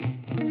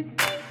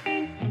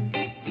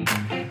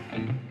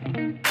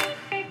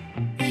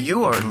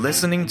You are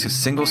listening to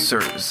Single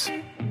Serves.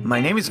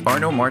 My name is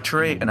Arno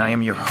Martire and I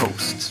am your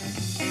host.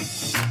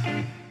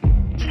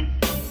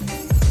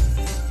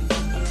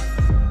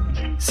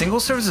 Single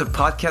Serves is a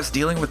podcast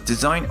dealing with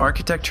design,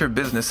 architecture,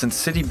 business, and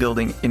city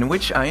building in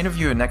which I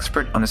interview an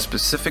expert on a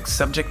specific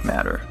subject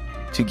matter.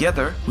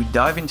 Together, we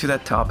dive into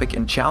that topic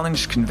and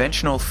challenge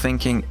conventional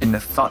thinking in a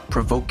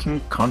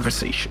thought-provoking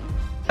conversation.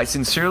 I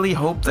sincerely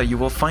hope that you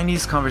will find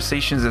these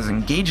conversations as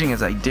engaging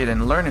as I did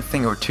and learn a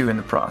thing or two in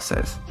the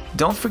process.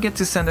 Don't forget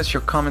to send us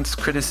your comments,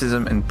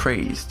 criticism, and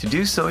praise. To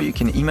do so, you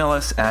can email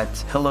us at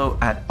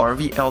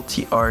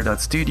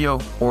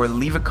hello@rvltr.studio or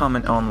leave a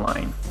comment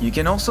online. You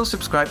can also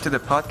subscribe to the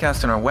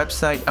podcast on our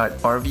website at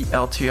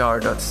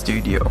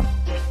rvltr.studio.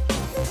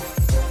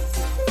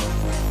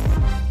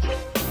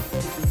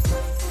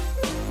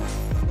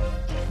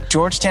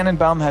 George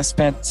Tannenbaum has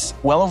spent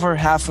well over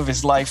half of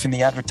his life in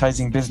the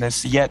advertising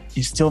business, yet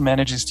he still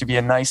manages to be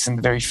a nice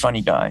and very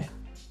funny guy.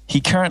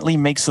 He currently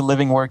makes a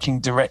living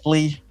working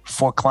directly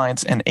for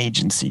clients and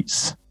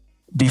agencies.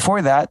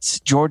 Before that,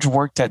 George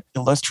worked at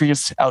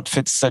illustrious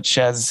outfits such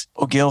as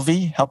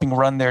Ogilvy, helping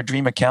run their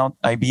dream account,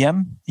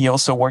 IBM. He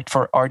also worked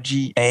for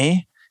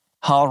RGA,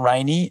 Hal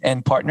Riney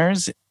and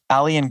Partners,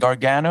 Ali and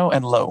Gargano,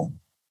 and Lowe.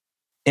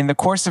 In the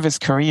course of his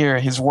career,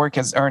 his work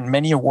has earned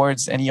many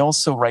awards, and he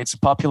also writes a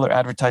popular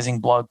advertising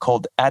blog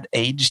called Ad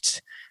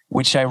Aged,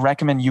 which I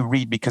recommend you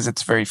read because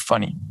it's very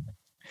funny.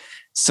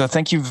 So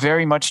thank you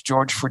very much,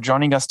 George, for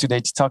joining us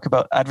today to talk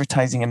about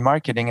advertising and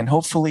marketing and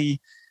hopefully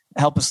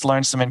help us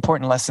learn some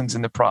important lessons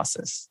in the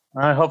process.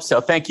 I hope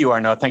so. Thank you,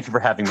 Arno. Thank you for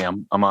having me.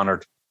 I'm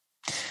honored.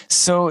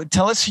 So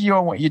tell us who you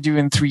are, what you do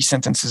in 3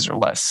 sentences or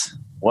less.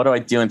 What do I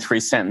do in 3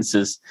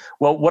 sentences?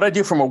 Well, what I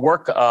do from a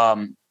work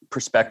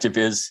perspective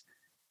is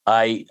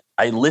I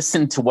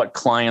listen to what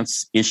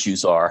clients'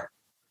 issues are.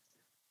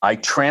 I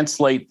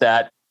translate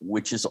that,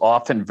 which is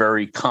often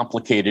very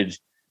complicated,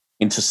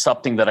 into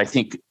something that I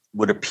think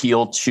would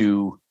appeal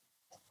to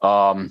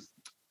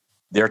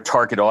their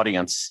target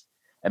audience.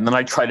 And then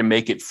I try to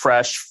make it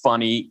fresh,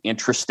 funny,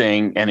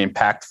 interesting, and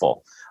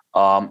impactful.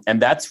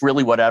 And that's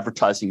really what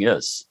advertising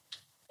is.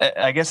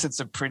 I guess it's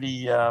a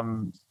pretty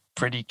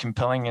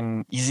compelling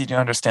and easy to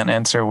understand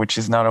answer, which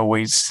is not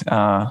always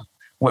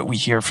what we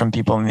hear from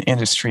people in the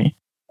industry.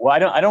 Well,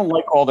 I don't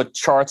like all the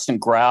charts and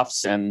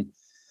graphs and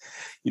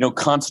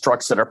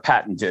constructs that are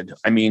patented.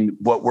 I mean,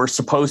 what we're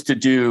supposed to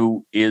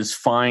do is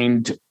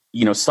find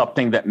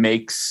something that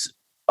makes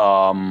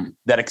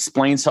that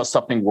explains how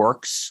something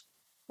works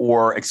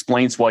or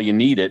explains why you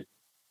need it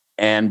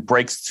and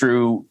breaks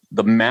through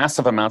the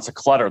massive amounts of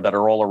clutter that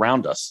are all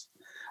around us.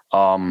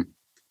 And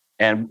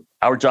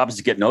our job is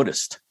to get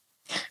noticed.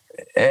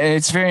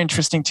 It's very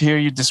interesting to hear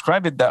you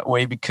describe it that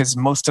way because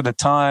most of the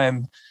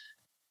time,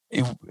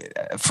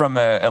 from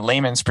a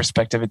layman's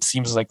perspective, it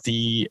seems like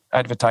the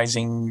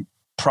advertising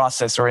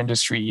process or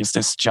industry is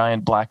this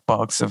giant black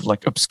box of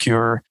like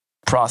obscure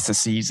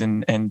processes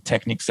and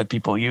techniques that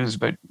people use.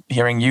 But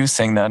hearing you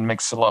saying that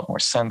makes a lot more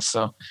sense.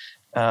 So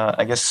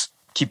I guess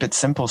keep it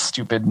simple,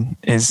 stupid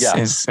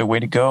is a way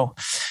to go.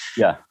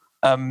 Yeah.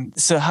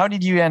 So how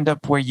did you end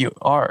up where you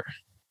are?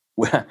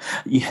 Well,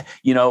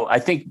 I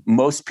think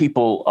most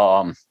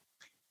people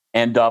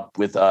end up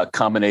with a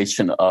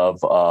combination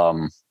of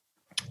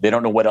they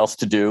don't know what else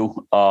to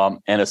do,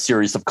 and a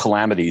series of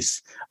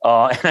calamities.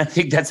 And I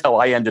think that's how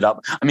I ended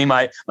up. I mean,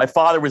 my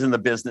father was in the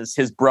business.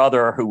 His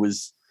brother, who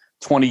was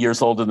 20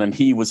 years older than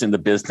he, was in the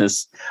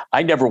business.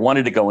 I never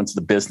wanted to go into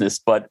the business,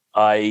 but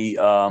I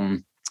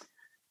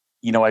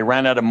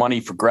ran out of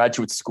money for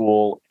graduate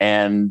school,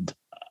 and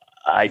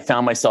I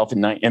found myself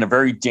in a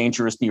very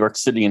dangerous New York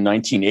City in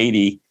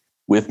 1980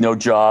 with no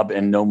job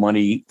and no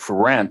money for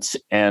rent.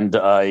 And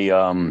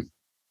I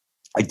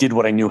did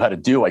what I knew how to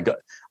do.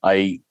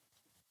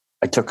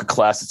 I took a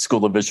class at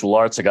School of Visual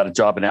Arts. I got a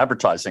job in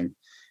advertising,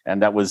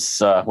 and that was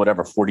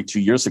 42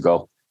 years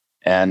ago.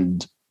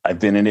 And I've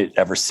been in it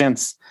ever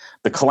since.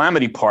 The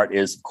calamity part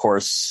is, of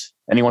course,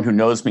 anyone who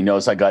knows me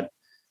knows at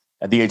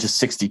the age of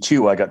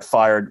 62, I got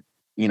fired,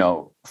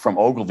 from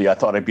Ogilvy. I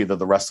thought I'd be there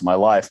the rest of my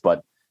life,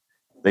 but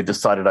they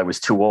decided I was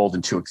too old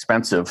and too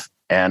expensive.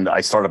 And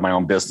I started my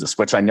own business,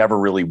 which I never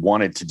really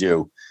wanted to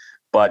do.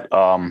 But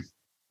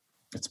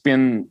it's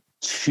been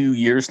 2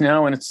 years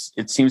now, and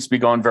it seems to be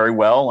going very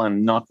well,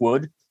 and knock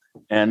wood.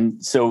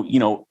 And so,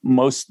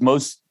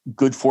 most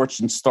good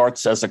fortune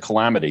starts as a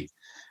calamity.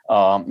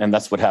 And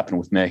that's what happened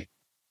with me.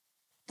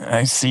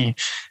 I see.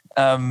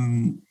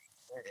 And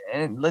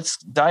let's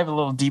dive a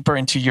little deeper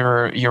into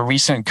your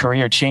recent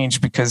career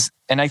change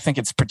and I think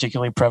it's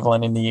particularly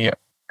prevalent in the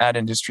ad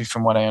industry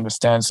from what I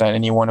understand, so that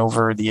anyone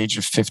over the age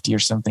of 50 or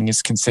something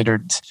is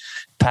considered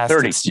past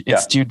 30.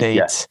 its due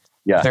date.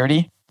 Yeah.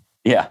 30?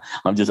 Yeah.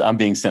 I'm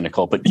being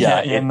cynical, but you're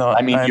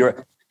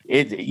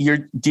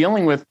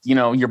dealing with,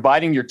 you're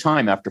biding your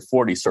time after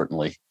 40,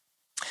 certainly.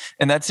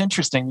 And that's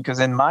interesting because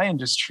in my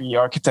industry,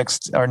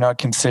 architects are not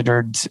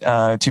considered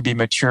to be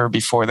mature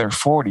before they're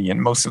 40,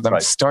 and most of them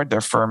start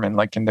their firm in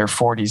their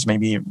 40s,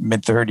 maybe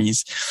mid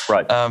 30s.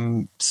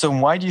 Right. So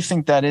why do you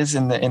think that is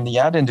in the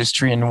ad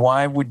industry, and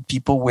why would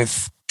people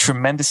with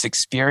tremendous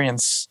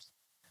experience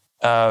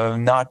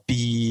not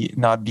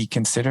be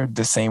considered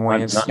the same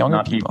way as younger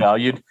not people? Be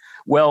valued?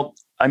 Well,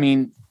 I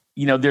mean,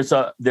 there's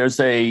a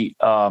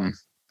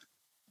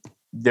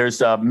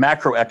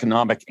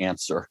macroeconomic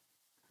answer,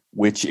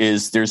 which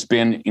is there's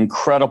been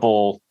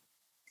incredible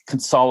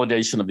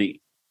consolidation of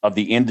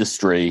the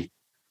industry,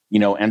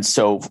 and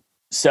so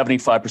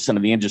 75%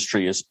 of the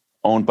industry is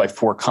owned by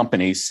 4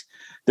 companies.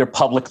 They're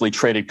publicly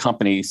traded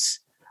companies.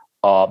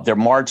 Their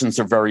margins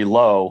are very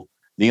low.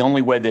 The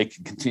only way they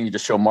can continue to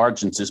show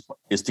margins is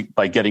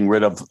by getting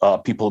rid of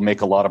people who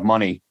make a lot of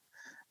money.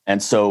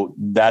 And so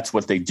that's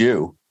what they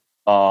do.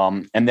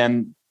 And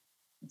then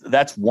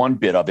that's one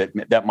bit of it.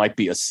 That might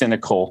be a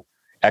cynical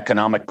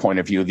economic point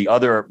of view. The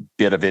other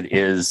bit of it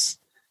is,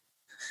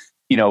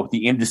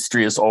 the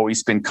industry has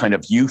always been kind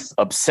of youth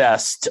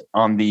obsessed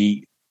on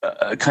the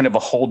kind of a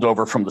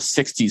holdover from the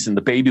 60s and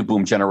the baby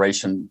boom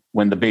generation,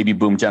 when the baby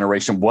boom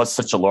generation was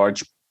such a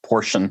large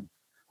portion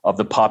of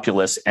the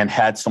populace and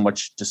had so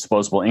much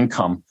disposable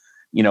income.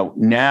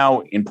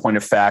 Now, in point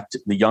of fact,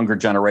 the younger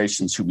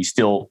generations who we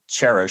still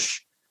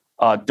cherish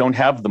don't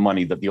have the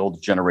money that the older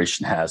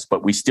generation has,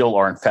 but we still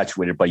are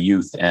infatuated by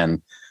youth.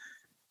 And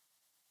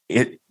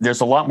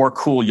there's a lot more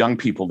cool young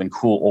people than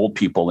cool old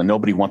people, and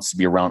nobody wants to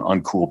be around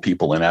uncool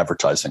people in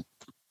advertising.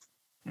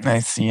 I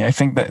see. I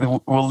think that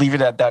we'll leave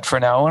it at that for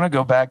now. I want to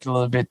go back a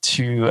little bit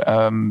to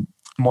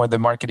more the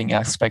marketing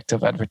aspect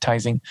of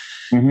advertising.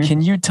 Mm-hmm.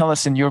 Can you tell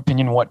us, in your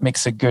opinion, what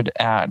makes a good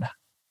ad?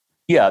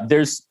 Yeah,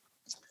 there's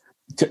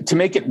to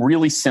make it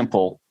really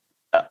simple,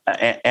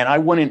 and I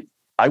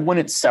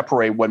wouldn't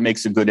separate what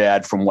makes a good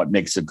ad from what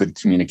makes a good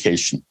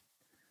communication.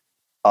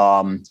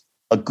 A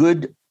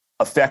good,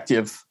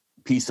 effective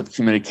piece of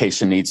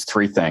communication needs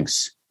 3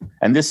 things,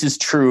 and this is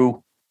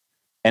true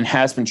and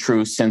has been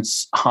true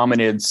since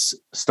hominids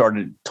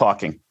started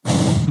talking.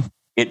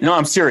 No,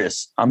 I'm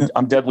serious.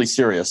 I'm deadly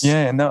serious.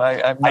 Yeah, no,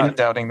 I'm not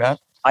doubting that.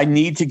 I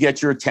need to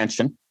get your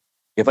attention.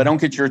 If I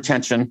don't get your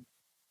attention,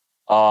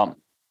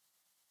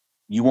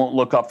 you won't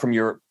look up from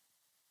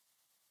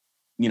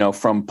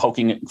from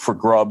poking for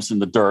grubs in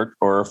the dirt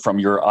or from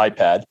your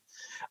iPad.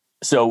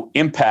 So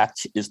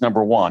impact is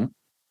number 1.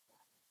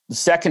 The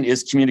second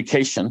is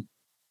communication.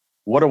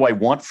 What do I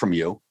want from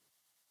you?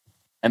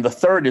 And the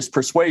third is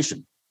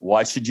persuasion.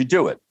 Why should you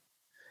do it?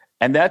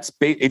 And that's,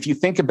 if you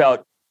think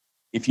about,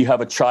 if you have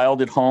a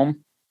child at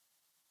home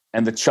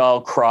and the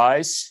child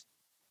cries,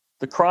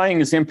 the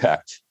crying is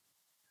impact.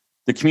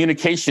 The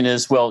communication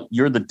is, well,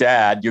 you're the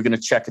dad, you're going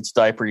to check its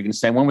diaper, you're going to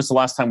say, when was the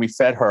last time we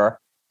fed her?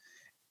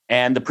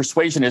 And the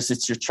persuasion is,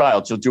 it's your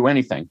child, you'll do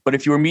anything. But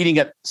if you were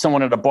meeting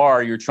someone at a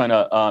bar, you're trying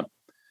to,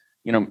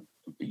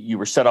 you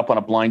were set up on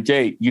a blind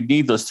date, you'd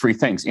need those 3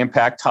 things.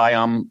 Impact, hi,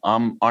 I'm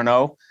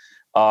Arnaud.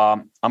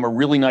 I'm a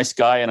really nice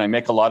guy and I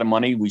make a lot of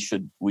money. We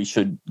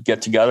should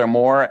get together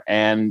more.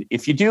 And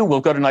if you do,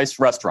 we'll go to nice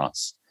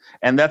restaurants.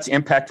 And that's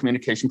impact,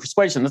 communication,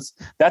 persuasion.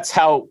 That's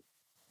how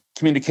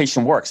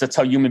communication works. That's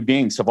how human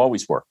beings have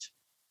always worked.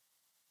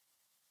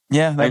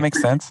 Yeah, that makes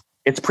sense.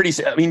 It's pretty,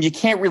 you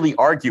can't really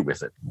argue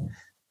with it.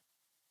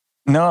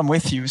 No, I'm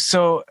with you.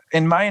 So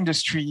in my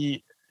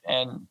industry,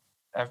 and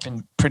I've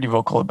been pretty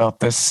vocal about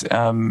this,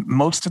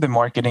 most of the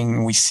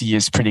marketing we see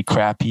is pretty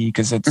crappy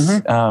because it's,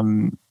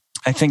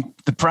 I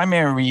think the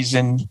primary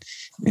reason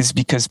is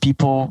because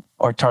people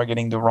are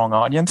targeting the wrong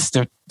audience.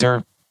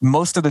 They're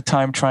most of the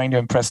time trying to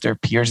impress their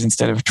peers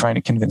instead of trying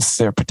to convince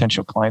their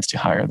potential clients to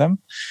hire them.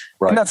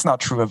 Right. And that's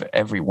not true of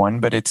everyone,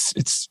 but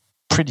it's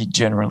pretty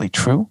generally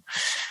true.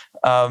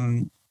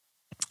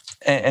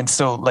 And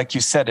so, like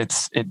you said,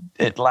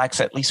 it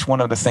lacks at least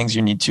one of the things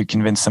you need to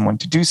convince someone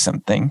to do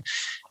something.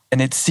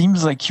 And it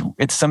seems like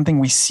it's something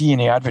we see in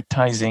the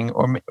advertising,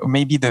 or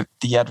maybe the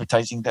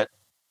advertising that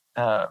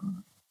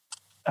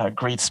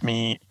greets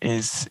me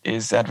is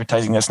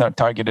advertising that's not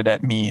targeted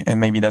at me, and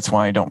maybe that's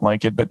why I don't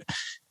like it. But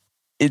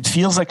it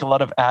feels like a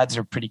lot of ads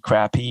are pretty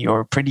crappy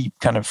or pretty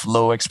kind of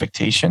low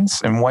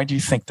expectations. And why do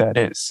you think that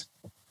is?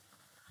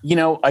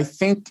 I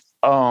think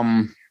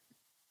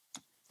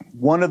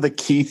one of the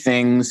key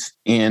things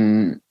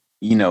in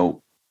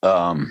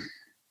our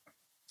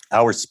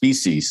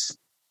species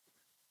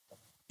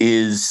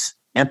is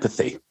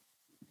empathy.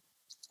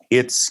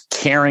 It's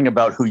caring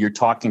about who you're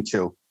talking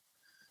to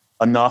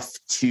enough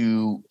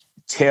to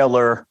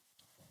tailor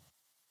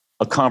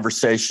a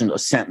conversation, a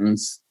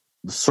sentence,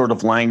 the sort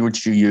of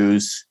language you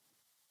use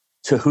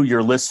to who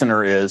your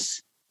listener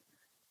is,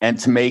 and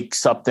to make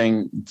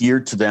something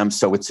geared to them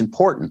so it's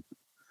important.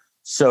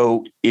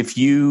 So if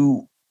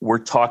you were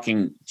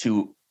talking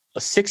to a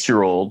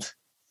 6-year-old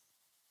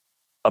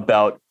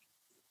about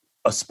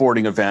a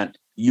sporting event,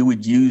 you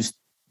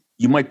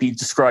might be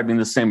describing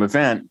the same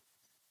event,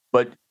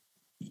 but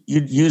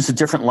you'd use a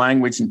different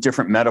language and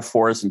different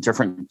metaphors and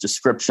different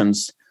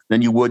descriptions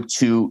than you would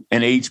to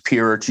an age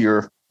peer or to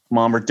your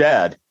mom or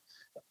dad.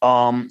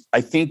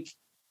 I think,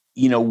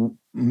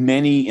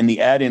 many in the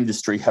ad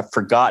industry have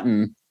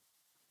forgotten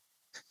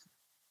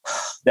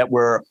that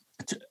we're,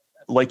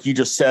 like you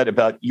just said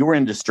about your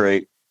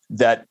industry,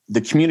 that the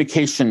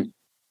communication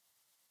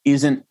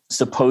isn't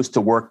supposed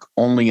to work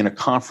only in a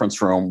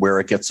conference room where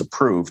it gets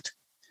approved.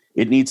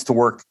 It needs to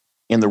work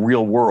in the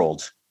real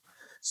world.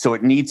 So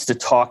it needs to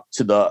talk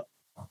to the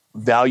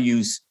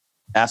values,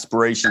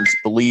 aspirations,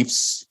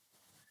 beliefs,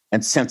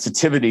 and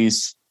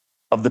sensitivities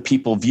of the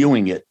people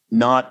viewing it,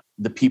 not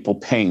the people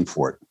paying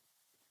for it.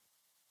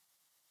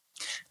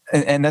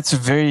 And that's a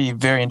very,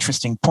 very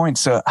interesting point.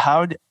 So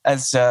how,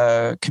 as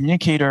a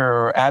communicator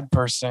or ad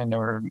person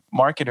or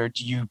marketer,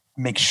 do you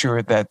make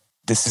sure that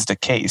this is the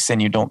case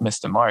and you don't miss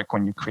the mark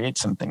when you create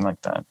something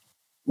like that?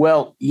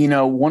 Well,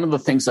 one of the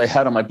things I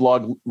had on my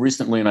blog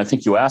recently, and I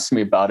think you asked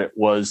me about it,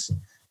 was,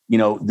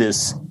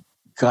 this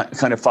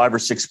kind of 5 or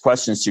 6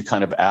 questions you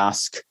kind of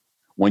ask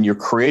when you're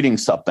creating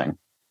something.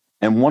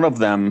 And one of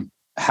them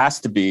has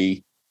to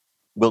be,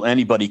 will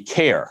anybody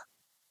care?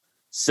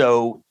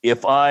 So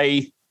if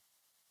I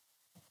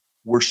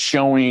were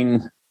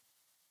showing,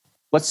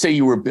 let's say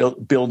you were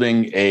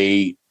building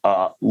a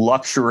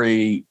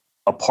luxury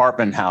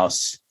apartment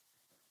house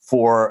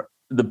for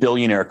the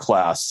billionaire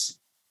class,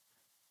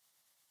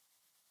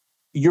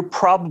 you're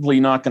probably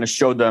not going to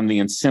show them the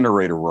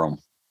incinerator room.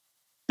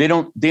 They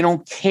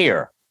don't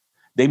care.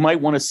 They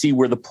might want to see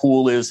where the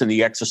pool is and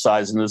the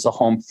exercise, and there's a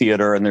home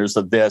theater and there's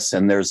a this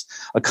and there's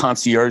a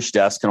concierge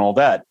desk and all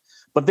that.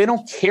 But they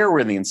don't care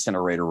where the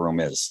incinerator room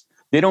is.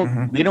 They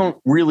don't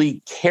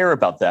really care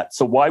about that.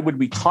 So why would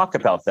we talk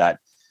about that?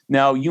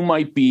 Now, you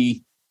might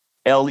be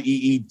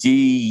LEED,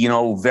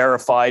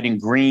 verified and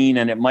green,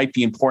 and it might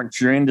be important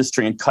to your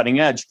industry and cutting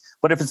edge.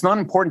 But if it's not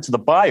important to the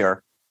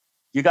buyer,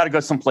 you got to go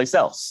someplace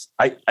else.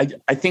 I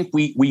think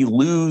we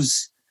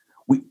lose.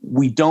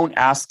 We don't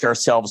ask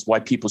ourselves why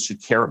people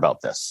should care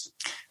about this.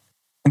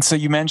 And so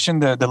you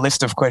mentioned the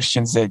list of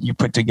questions that you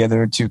put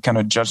together to kind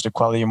of judge the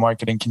quality of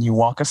marketing. Can you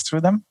walk us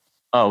through them?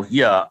 Oh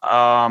yeah,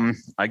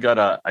 I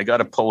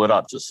gotta pull it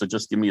up.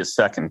 Just give me a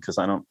second, because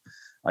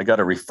I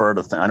gotta refer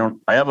to things.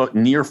 I have a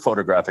near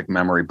photographic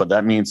memory, but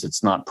that means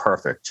it's not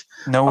perfect.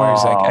 No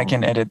worries, I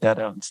can edit that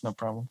out. It's no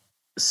problem.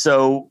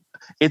 So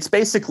it's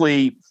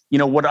basically,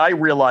 what I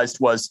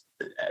realized was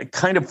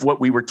kind of what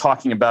we were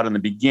talking about in the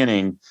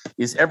beginning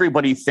is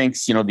everybody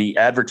thinks, the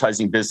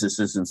advertising business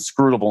is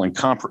inscrutable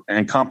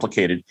and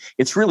complicated.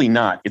 It's really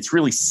not. It's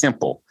really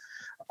simple.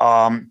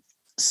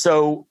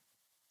 So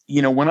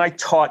when I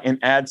taught in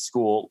ad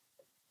school,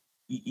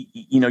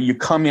 you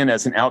come in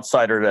as an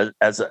outsider,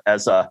 as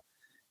a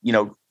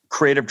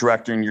creative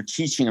director, and you're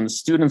teaching, and the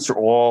students are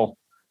all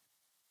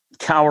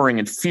cowering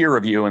in fear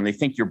of you, and they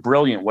think you're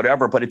brilliant,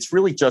 whatever. But it's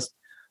really just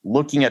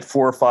looking at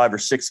 4 or 5 or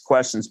 6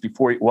 questions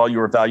while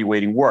you're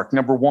evaluating work.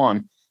 Number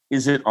one,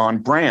 is it on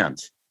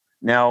brand?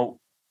 Now,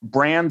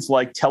 brands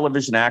like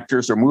television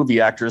actors or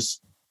movie actors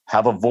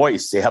have a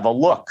voice. They have a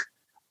look.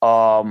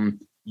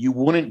 You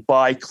wouldn't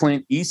buy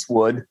Clint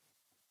Eastwood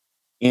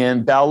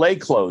in ballet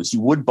clothes.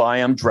 You would buy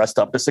him dressed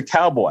up as a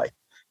cowboy.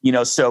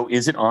 So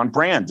is it on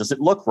brand? Does it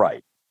look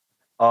right?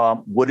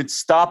 Would it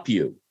stop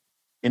you?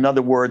 In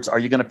other words, are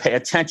you going to pay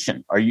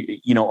attention? Are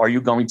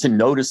you going to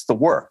notice the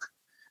work?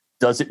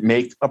 Does it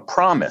make a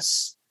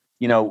promise?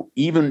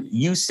 Even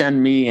you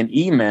send me an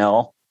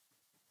email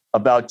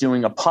about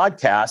doing a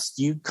podcast,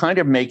 you kind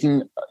of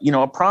making,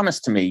 a promise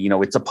to me.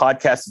 It's a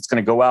podcast. It's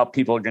going to go out.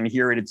 People are going to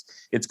hear it.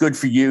 It's good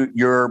for you,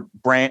 your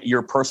brand,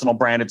 your personal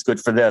brand. It's good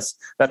for this.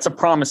 That's a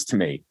promise to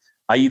me.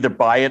 I either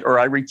buy it or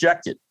I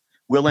reject it.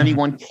 Will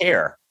anyone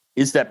care?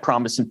 Is that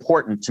promise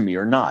important to me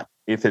or not?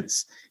 If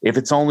it's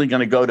only going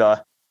to go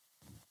to,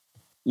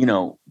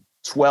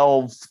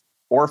 12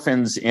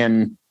 orphans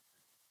in,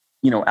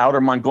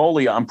 outer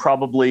Mongolia, I'm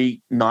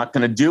probably not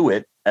going to do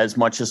it as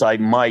much as I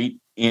might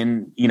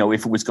in,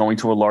 if it was going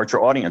to a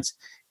larger audience.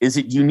 Is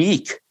it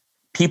unique?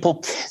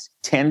 People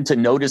tend to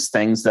notice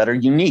things that are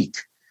unique,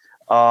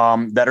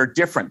 that are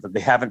different, that they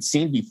haven't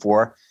seen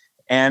before.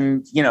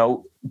 And,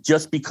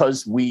 just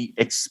because we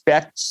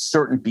expect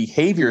certain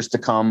behaviors to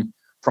come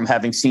from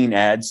having seen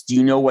ads, do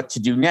you know what to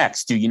do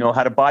next? Do you know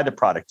how to buy the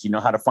product? Do you know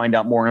how to find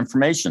out more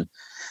information?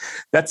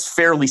 That's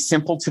fairly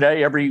simple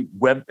today. Every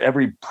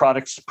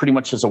product pretty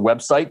much has a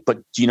website, but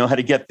do you know how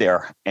to get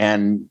there?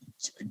 And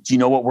do you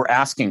know what we're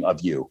asking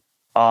of you?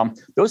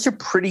 Those are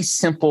pretty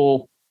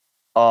simple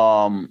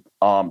kind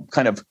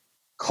of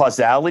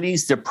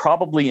causalities. They're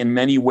probably in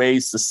many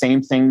ways the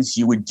same things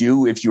you would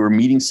do if you were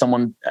meeting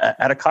someone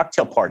at a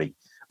cocktail party.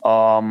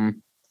 Are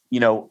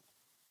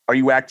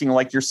you acting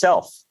like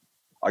yourself?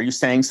 Are you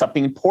saying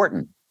something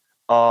important?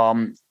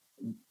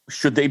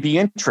 Should they be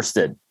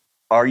interested?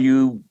 Are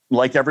you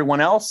like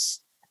everyone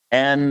else?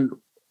 And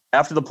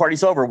after the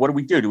party's over, what do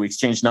we do? Do we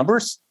exchange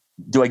numbers?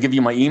 Do I give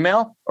you my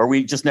email? Or are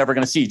we just never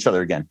going to see each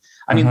other again?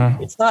 I mean,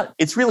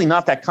 it's really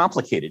not that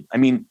complicated. I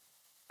mean,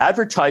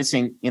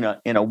 advertising in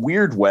a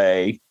weird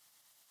way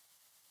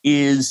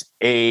is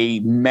a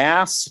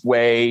mass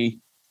way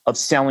of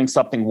selling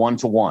something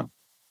one-to-one.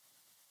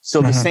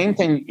 So the same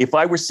thing, if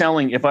I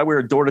were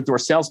a door-to-door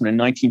salesman in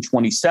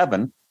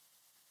 1927,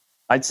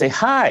 I'd say,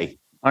 hi,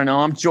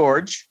 I'm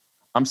George.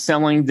 I'm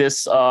selling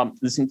this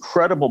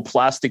incredible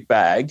plastic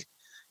bag.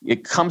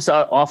 It comes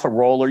out off a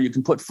roller. You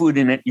can put food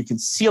in it. You can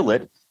seal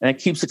it, and it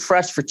keeps it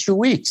fresh for 2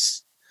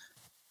 weeks.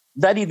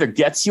 that either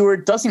gets you or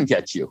it doesn't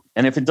get you.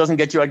 And if it doesn't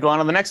get you, I go on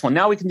to the next one.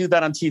 Now we can do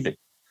that on TV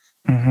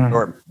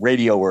or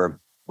radio or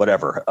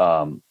whatever.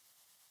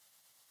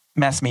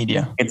 Mass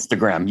media.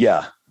 Instagram.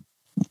 Yeah.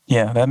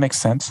 Yeah, that makes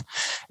sense.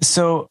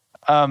 So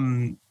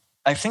I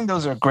think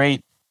those are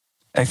great.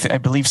 I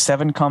believe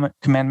 7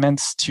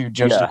 commandments to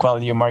judge the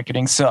quality of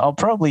marketing. So I'll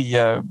probably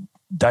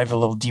dive a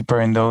little deeper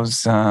in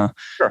those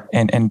sure.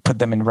 and put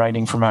them in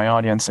writing for my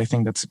audience. I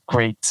think that's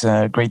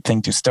a great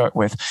thing to start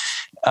with.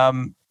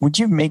 Would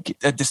you make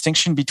a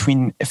distinction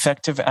between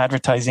effective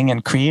advertising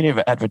and creative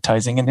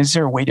advertising? And is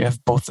there a way to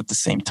have both at the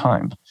same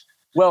time?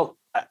 Well,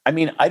 I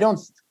mean,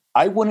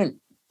 I wouldn't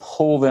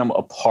pull them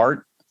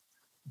apart,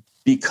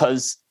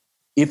 because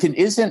if it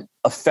isn't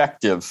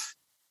effective,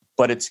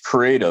 but it's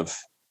creative,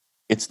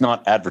 it's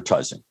not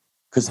advertising.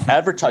 Because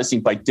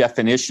advertising by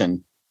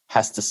definition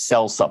has to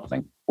sell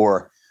something,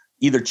 or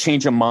either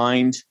change a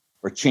mind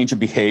or change a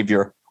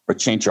behavior or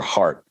change your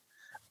heart.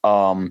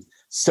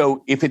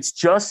 So if it's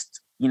just,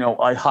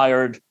 I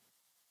hired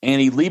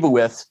Annie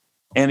Leibovitz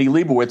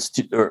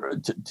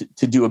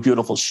to do a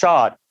beautiful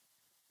shot,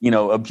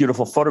 a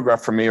beautiful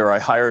photograph for me, or I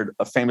hired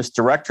a famous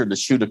director to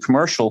shoot a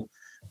commercial,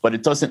 but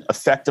it doesn't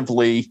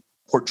effectively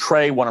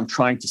portray what I'm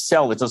trying to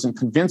sell. It doesn't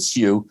convince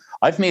you.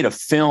 I've made a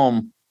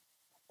film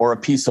or a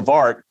piece of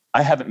art.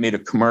 I haven't made a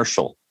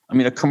commercial. I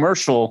mean, a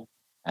commercial,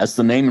 as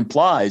the name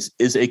implies,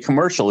 is a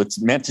commercial.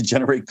 It's meant to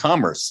generate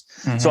commerce.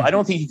 Mm-hmm. So I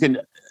don't think you can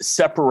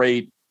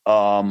separate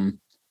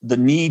the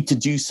need to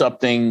do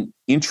something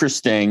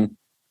interesting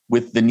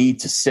with the need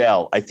to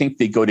sell. I think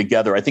they go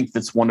together. I think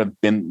that's one of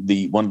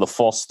the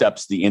false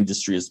steps the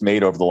industry has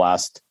made over the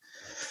last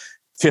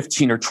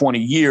 15 or 20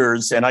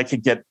 years. And I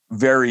could get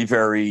very,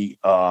 very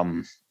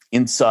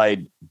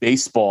inside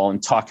baseball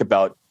and talk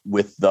about,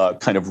 with the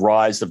kind of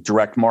rise of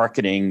direct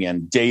marketing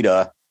and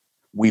data,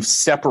 we've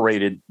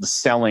separated the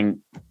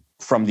selling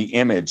from the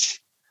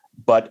image.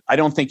 But I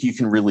don't think you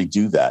can really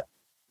do that.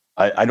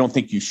 I don't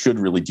think you should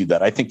really do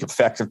that. I think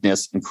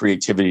effectiveness and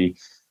creativity,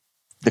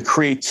 the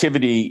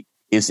creativity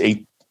is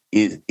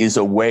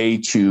a way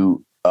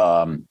to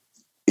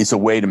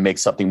make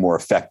something more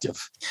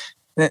effective.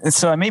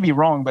 So I may be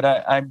wrong, but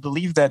I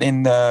believe that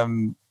in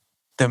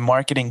the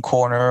marketing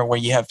corner, where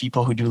you have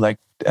people who do like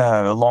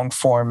long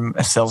form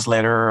sales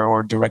letter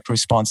or direct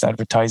response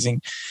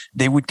advertising,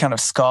 they would kind of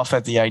scoff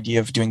at the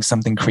idea of doing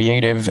something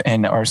creative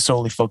and are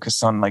solely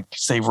focused on, like,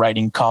 say,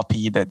 writing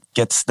copy that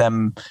gets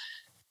them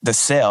the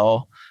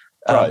sale.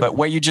 Right. But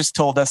what you just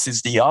told us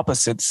is the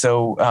opposite.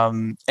 So,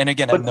 and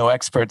again, I'm no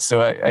expert, so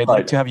I'd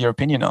like to have your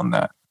opinion on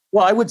that.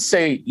 Well, I would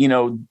say,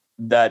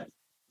 that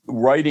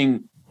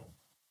writing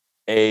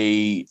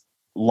a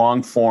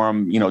long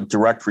form,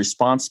 direct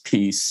response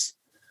piece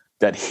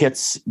that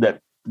hits,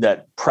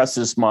 that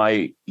presses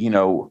my,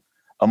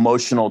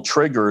 emotional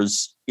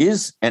triggers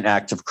is an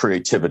act of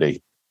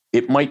creativity.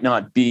 It might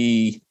not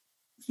be,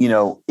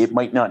 I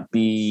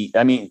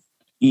mean,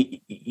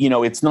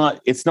 it's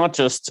not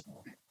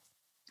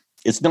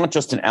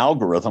just an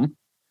algorithm.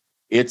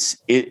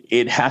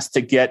 It has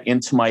to get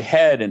into my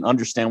head and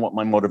understand what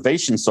my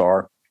motivations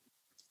are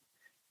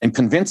and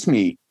convince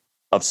me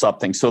of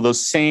something. So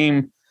those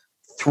same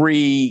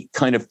 3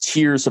 kind of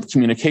tiers of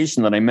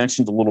communication that I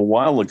mentioned a little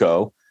while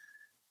ago,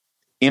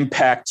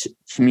 impact,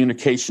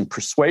 communication,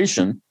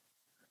 persuasion,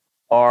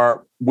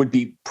 would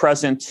be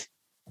present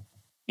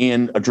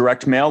in a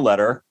direct mail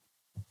letter,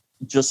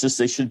 just as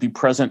they should be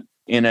present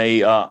in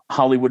a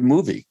Hollywood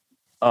movie.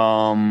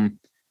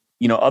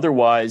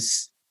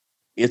 Otherwise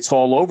it's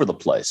all over the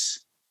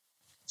place.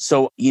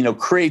 So,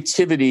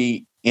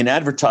 creativity in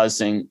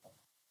advertising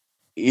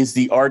is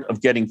the art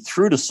of getting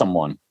through to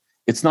someone.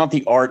 It's not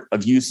the art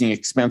of using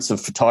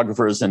expensive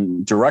photographers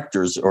and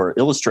directors or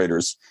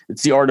illustrators.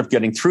 It's the art of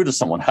getting through to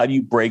someone. How do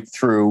you break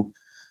through,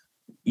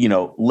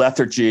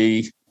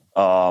 lethargy,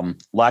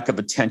 lack of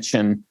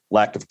attention,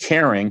 lack of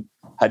caring?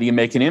 How do you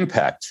make an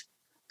impact?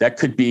 That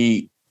could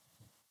be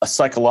a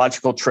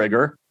psychological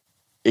trigger.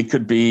 It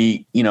could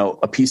be,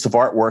 a piece of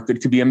artwork.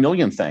 It could be a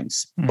million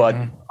things. Mm-hmm. But,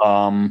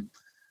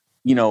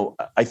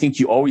 I think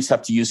you always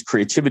have to use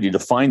creativity to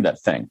find that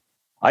thing.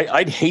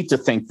 I'd hate to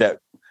think that,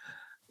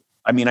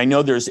 I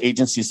know there's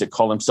agencies that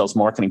call themselves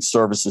marketing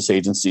services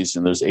agencies,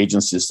 and there's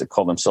agencies that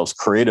call themselves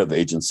creative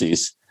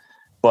agencies.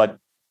 But,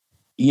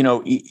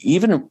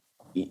 even,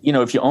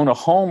 if you own a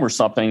home or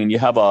something and you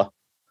have a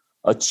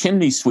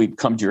chimney sweep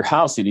come to your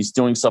house and he's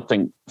doing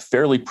something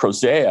fairly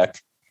prosaic,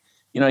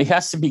 he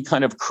has to be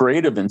kind of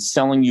creative in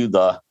selling you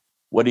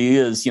what he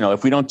is.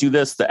 If we don't do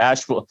this,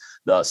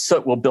 the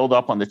soot will build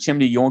up on the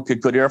chimney. You won't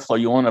get good airflow.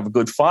 You won't have a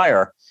good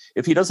fire.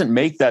 If he doesn't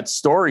make that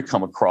story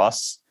come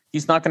across,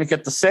 he's not going to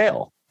get the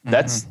sale.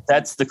 Mm-hmm.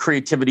 That's the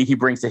creativity he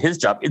brings to his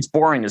job. It's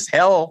boring as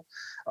hell,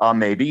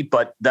 maybe,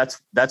 but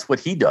that's what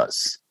he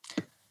does.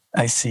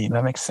 I see.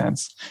 That makes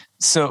sense.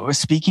 So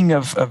speaking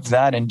of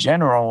that in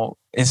general,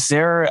 is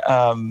there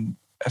a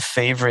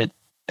favorite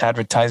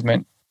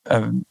advertisement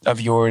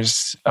of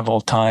yours of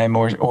all time,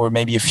 or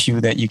maybe a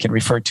few that you can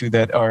refer to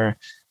that are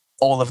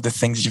all of the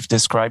things you've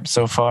described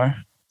so far?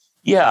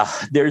 Yeah,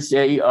 there's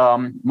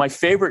my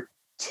favorite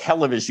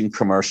television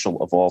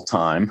commercial of all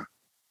time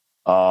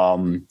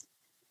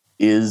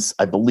is,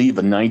 I believe,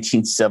 a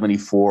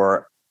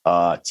 1974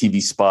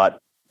 TV spot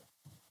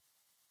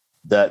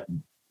that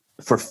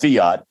for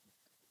Fiat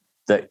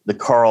that the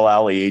Carl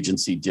Alley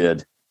agency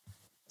did,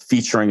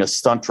 featuring a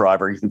stunt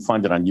driver. You can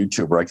find it on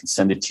YouTube, or I can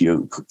send it to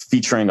you,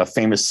 featuring a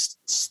famous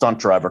stunt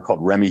driver called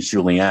Remy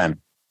Julien.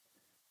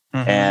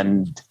 Mm-hmm.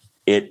 And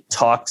it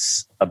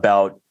talks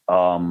about,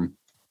 Fiat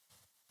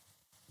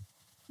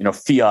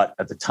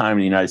at the time in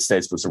the United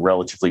States was a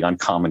relatively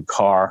uncommon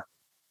car.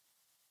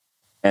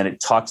 And it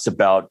talks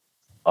about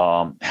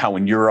how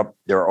in Europe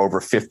there are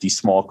over 50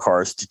 small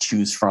cars to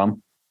choose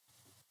from.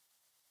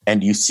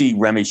 And you see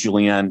Remy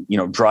Julien,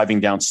 driving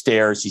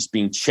downstairs. He's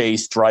being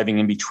chased, driving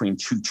in between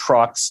two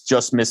trucks,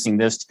 just missing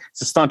this.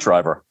 It's a stunt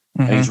driver.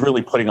 Mm-hmm. And he's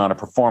really putting on a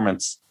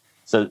performance.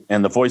 So,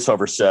 and the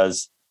voiceover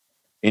says,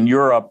 in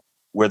Europe,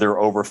 where there are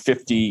over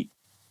 50,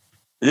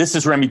 this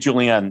is Remy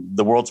Julien,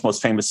 the world's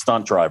most famous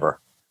stunt driver.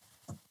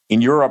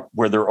 In Europe,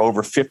 where there are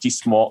over 50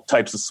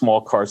 types of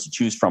small cars to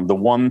choose from, the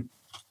one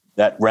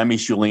that Remy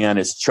Julien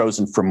has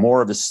chosen for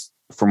more of his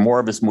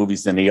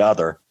movies than the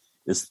other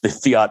is the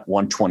Fiat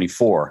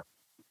 124.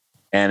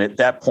 And at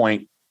that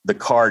point, the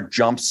car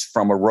jumps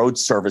from a road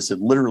surface. It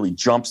literally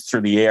jumps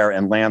through the air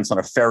and lands on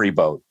a ferry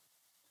boat,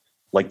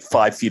 like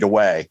 5 feet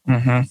away.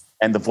 Mm-hmm.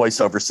 And the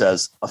voiceover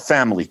says, a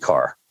family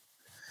car.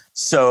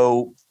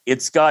 So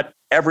it's got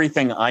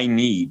everything I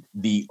need.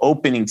 The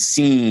opening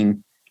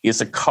scene is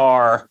a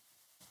car,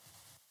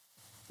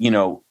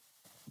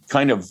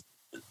 kind of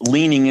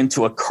leaning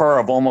into a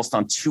curve almost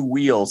on two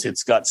wheels.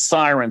 It's got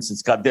sirens.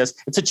 It's got this.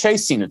 It's a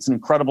chase scene. It's an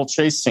incredible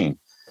chase scene.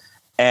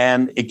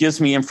 And it gives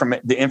me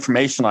the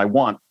information I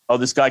want. Oh,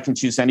 this guy can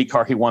choose any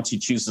car he wants. He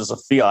chooses a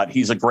Fiat.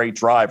 He's a great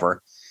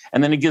driver.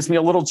 And then it gives me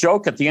a little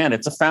joke at the end.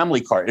 It's a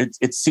family car.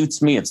 It suits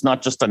me. It's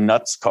not just a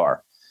nuts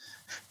car.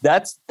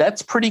 That's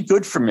pretty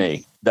good for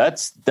me.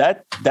 That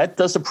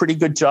does a pretty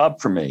good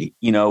job for me.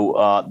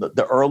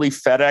 The early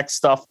FedEx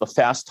stuff, the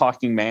Fast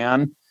Talking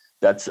Man,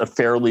 that's a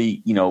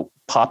fairly,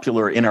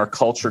 popular in our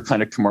culture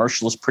kind of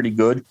commercial is pretty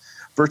good.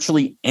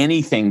 Virtually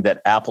anything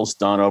that Apple's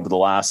done over the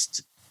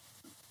last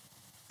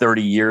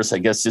 30 years, I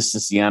guess this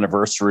is the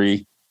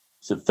anniversary,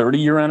 is it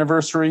 30-year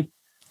anniversary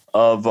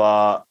of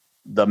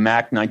the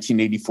Mac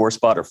 1984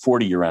 spot, or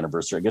 40-year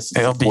anniversary? I guess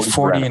it'll be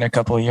 40 in a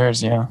couple of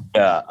years, yeah.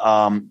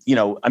 Yeah.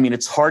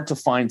 It's hard to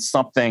find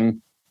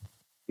something.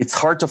 It's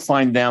hard to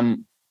find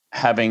them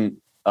having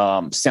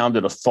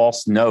sounded a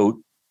false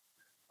note.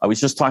 I was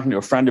just talking to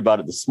a friend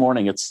about it this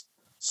morning. It's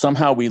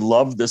somehow we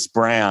love this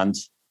brand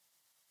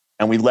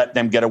and we let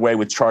them get away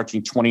with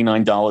charging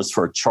 $29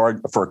 for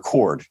a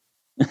cord.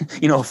 A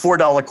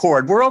 $4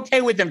 cord. We're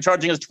okay with them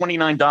charging us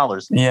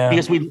 $29. Yeah.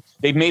 Because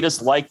they've made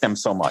us like them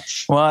so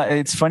much. Well,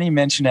 it's funny you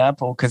mention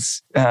Apple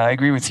because I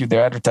agree with you.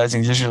 Their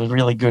advertising is usually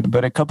really good.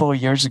 But a couple of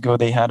years ago,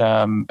 they had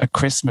a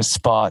Christmas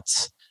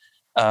spot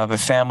of a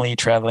family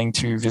traveling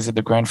to visit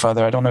their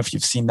grandfather. I don't know if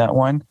you've seen that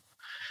one.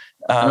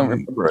 I don't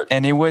remember it.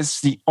 And it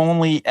was the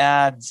only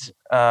ad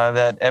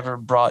that ever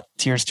brought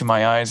tears to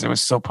my eyes. It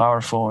was so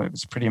powerful. It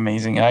was pretty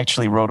amazing. I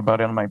actually wrote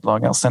about it on my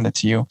blog. I'll send it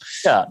to you.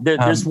 Yeah,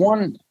 there's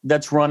one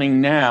that's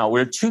running now.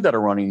 There are two that are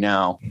running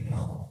now.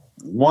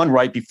 One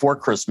right before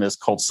Christmas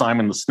called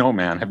Simon the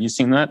Snowman. Have you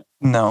seen that?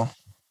 No.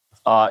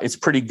 It's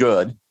pretty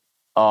good.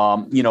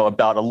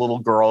 About a little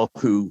girl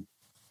who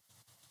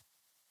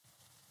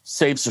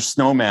saves her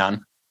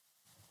snowman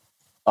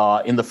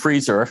in the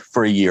freezer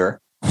for a year.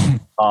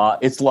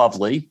 It's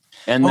lovely.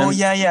 And then,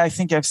 I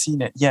think I've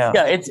seen it. Yeah.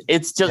 Yeah,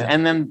 it's just,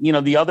 and then,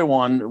 the other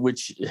one,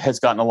 which has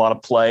gotten a lot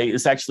of play,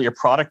 is actually a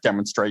product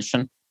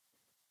demonstration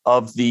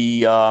of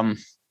the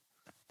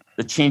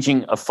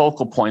changing of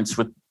focal points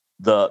with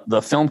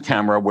the film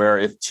camera, where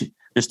if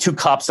there's two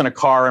cops in a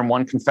car and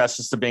one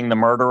confesses to being the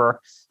murderer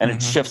and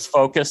it shifts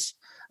focus.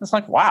 It's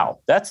like, wow,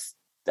 that's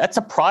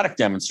a product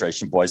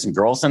demonstration, boys and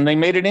girls. And they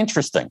made it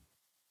interesting.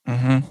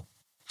 Mm-hmm.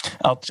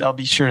 I'll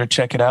be sure to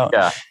check it out.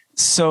 Yeah.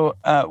 So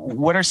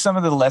what are some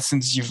of the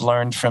lessons you've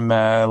learned from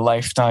a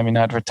lifetime in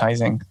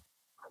advertising?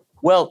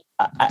 Well,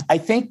 I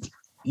think,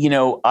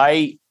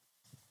 I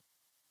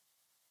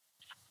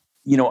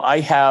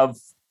have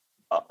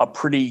a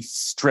pretty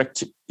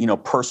strict,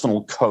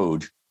 personal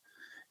code.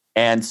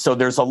 And so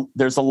there's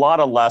a lot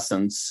of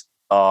lessons.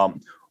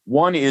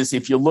 One is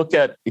if you want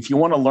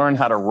to learn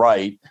how to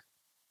write,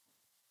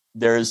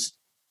 there's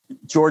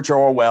George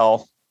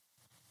Orwell,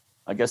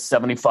 I guess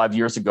 75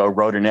 years ago,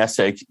 wrote an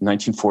essay,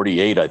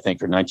 1948, I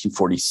think, or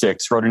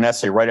 1946, wrote an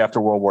essay right after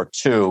World War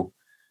II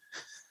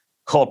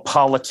called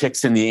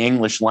Politics in the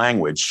English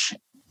Language.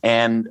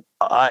 And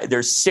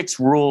there's 6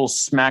 rules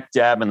smack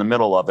dab in the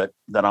middle of it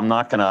that I'm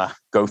not going to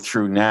go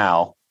through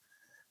now.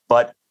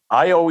 But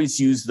I always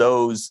use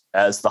those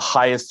as the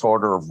highest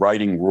order of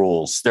writing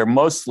rules. They're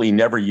mostly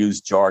never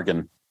use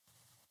jargon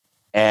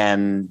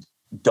and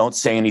don't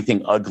say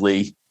anything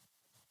ugly.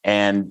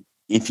 And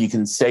if you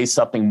can say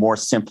something more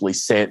simply,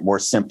 say it more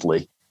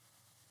simply.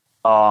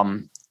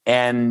 The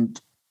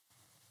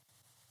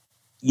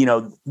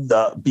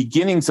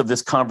beginnings of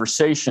this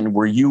conversation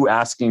were you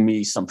asking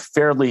me some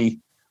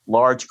fairly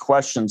large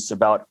questions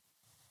about,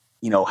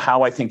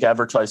 how I think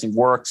advertising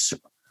works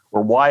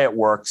or why it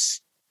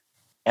works.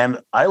 And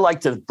I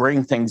like to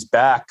bring things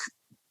back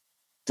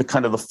to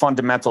kind of the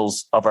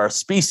fundamentals of our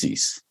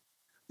species.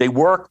 They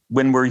work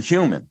when we're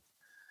human.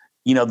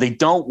 They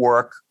don't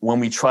work when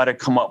we try to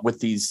come up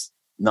with these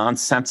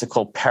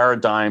nonsensical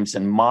paradigms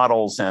and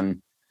models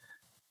and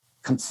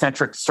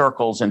concentric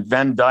circles and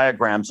Venn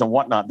diagrams and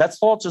whatnot. That's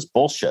all just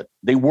bullshit.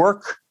 They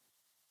work.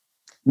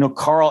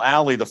 Carl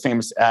Alley, the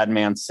famous ad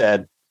man,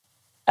 said,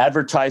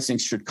 advertising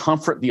should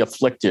comfort the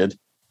afflicted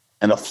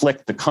and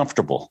afflict the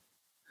comfortable.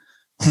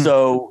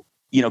 So,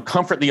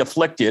 comfort the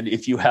afflicted.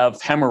 If you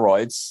have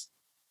hemorrhoids,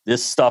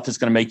 this stuff is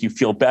going to make you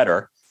feel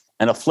better.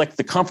 And afflict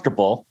the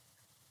comfortable.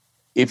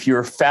 If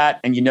you're fat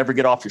and you never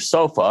get off your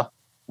sofa,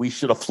 we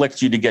should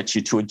afflict you to get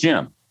you to a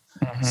gym.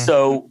 Mm-hmm.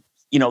 So,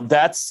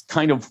 that's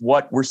kind of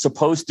what we're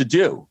supposed to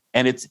do.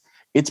 And it's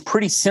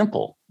pretty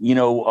simple.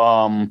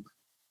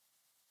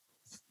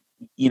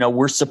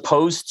 We're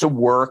supposed to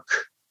work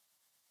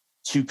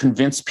to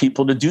convince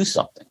people to do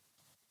something.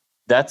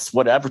 That's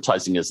what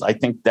advertising is. I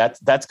think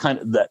that's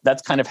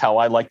kind of how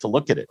I like to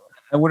look at it.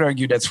 I would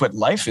argue that's what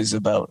life is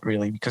about,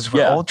 really, because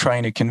we're all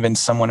trying to convince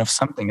someone of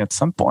something at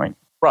some point.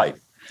 Right,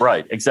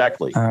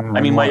 exactly.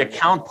 My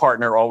account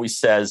partner always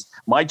says,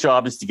 my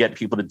job is to get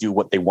people to do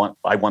what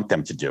I want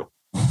them to do.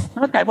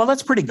 Okay, well,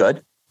 that's pretty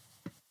good.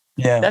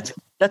 Yeah.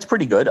 That's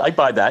pretty good. I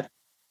buy that.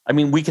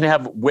 We can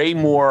have way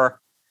more,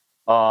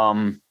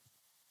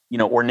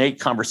 ornate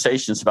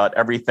conversations about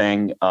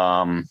everything.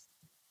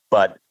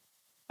 But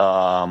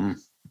I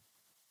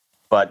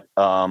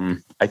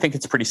think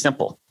it's pretty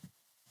simple.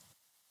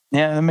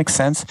 Yeah, that makes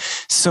sense.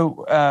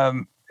 So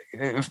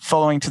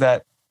following to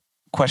that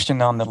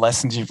question on the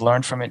lessons you've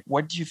learned from it,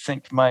 what do you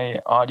think my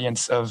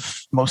audience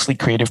of mostly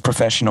creative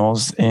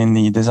professionals in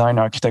the design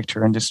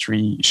architecture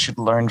industry should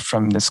learn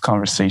from this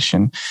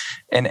conversation?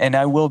 And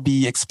I will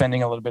be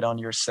expanding a little bit on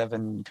your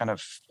 7 kind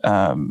of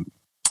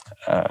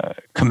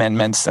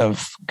commandments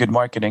of good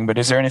marketing, but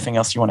is there anything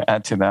else you want to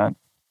add to that?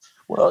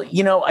 Well,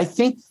 I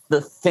think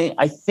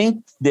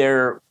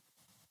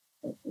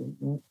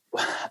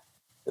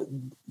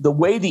the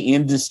way the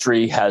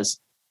industry has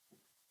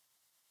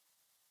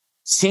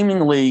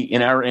seemingly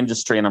in our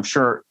industry, and I'm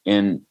sure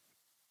in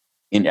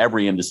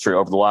every industry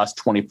over the last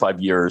 25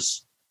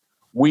 years,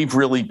 we've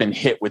really been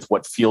hit with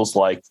what feels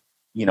like,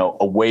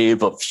 a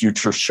wave of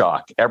future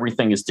shock.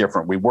 Everything is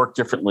different. We work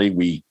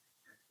differently.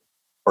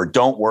 Or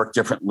don't work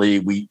differently.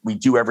 We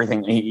do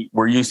everything.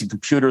 We're using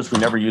computers. We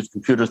never used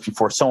computers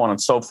before, so on and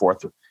so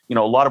forth. A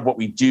lot of what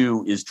we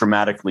do is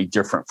dramatically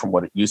different from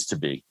what it used to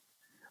be.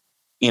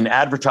 In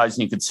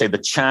advertising, you could say the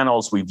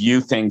channels we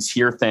view things,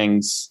 hear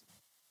things,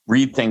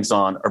 read things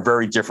on are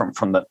very different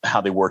from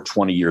how they were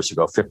 20 years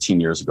ago, 15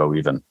 years ago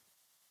even.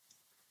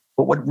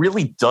 But what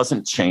really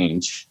doesn't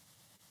change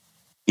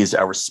is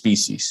our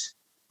species.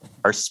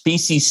 Our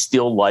species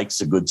still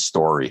likes a good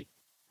story.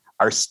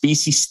 Our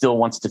species still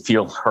wants to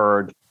feel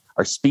heard.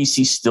 Our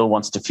species still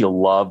wants to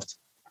feel loved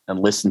and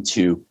listened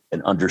to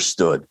and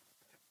understood.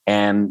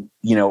 And,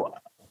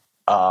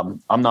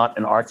 I'm not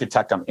an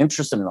architect. I'm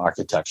interested in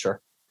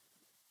architecture.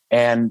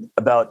 And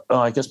about,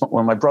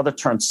 when my brother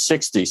turned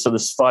 60, so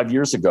this is 5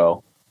 years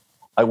ago,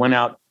 I went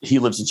out. He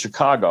lives in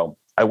Chicago.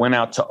 I went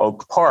out to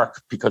Oak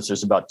Park because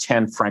there's about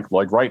 10 Frank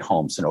Lloyd Wright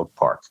homes in Oak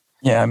Park.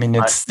 Yeah,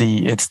 it's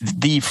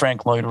the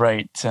Frank Lloyd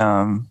Wright. It's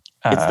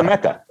the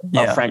Mecca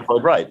of Frank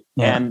Lloyd Wright.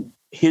 Yeah. And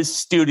his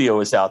studio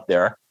is out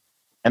there.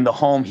 And the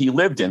home he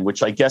lived in,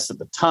 which I guess at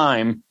the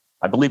time,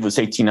 I believe it was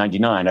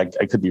 1899.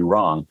 I could be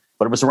wrong,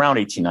 but it was around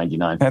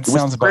 1899. That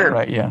sounds about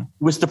right, yeah.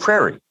 It was the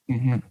prairie.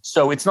 Mm-hmm.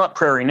 So it's not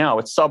prairie now,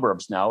 it's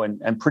suburbs now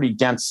and pretty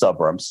dense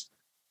suburbs.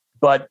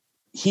 But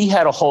he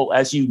had a whole,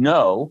 as you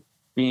know,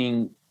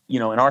 being,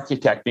 an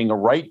architect, being a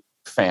Wright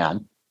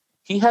fan,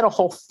 he had a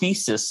whole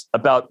thesis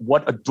about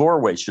what a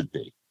doorway should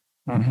be.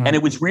 Mm-hmm. And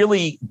it was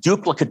really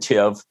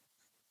duplicative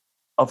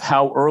of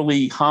how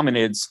early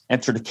hominids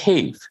entered a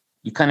cave.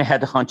 You kind of had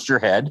to hunch your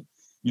head.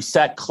 You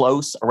sat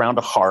close around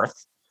a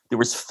hearth. There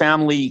was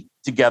family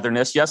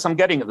togetherness. Yes, I'm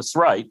getting this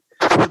right.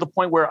 To the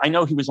point where I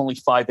know he was only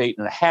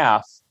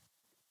 5'8.5",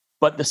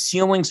 but the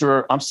ceilings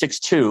are, I'm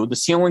 6'2". The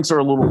ceilings are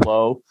a little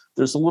low.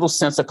 There's a little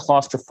sense of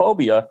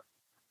claustrophobia.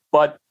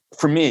 But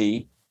for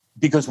me,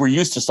 because we're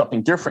used to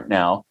something different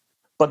now,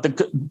 but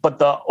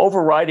the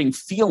overriding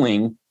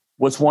feeling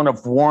was one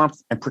of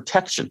warmth and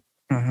protection.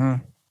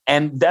 Mm-hmm.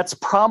 And that's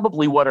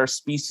probably what our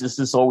species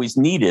has always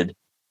needed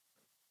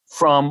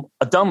from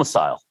a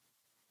domicile.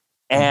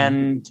 Mm-hmm.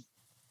 And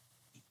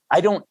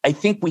I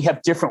think we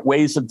have different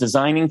ways of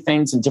designing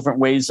things and different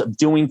ways of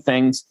doing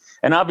things.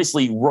 And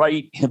obviously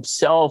Wright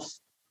himself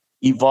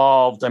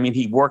evolved.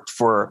 He worked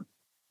for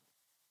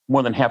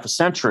more than half a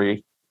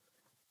century,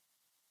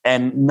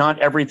 and not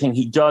everything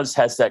he does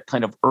has that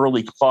kind of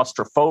early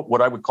claustrophobia,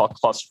 what I would call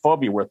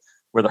claustrophobia, where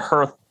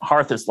the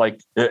hearth is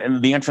like,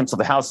 and the entrance of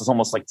the house is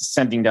almost like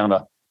descending down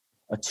a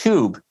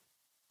tube,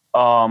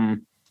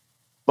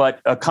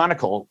 but a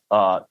conical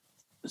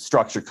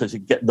structure, because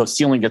the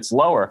ceiling gets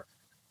lower.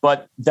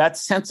 But that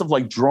sense of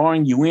like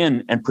drawing you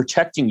in and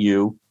protecting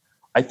you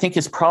I think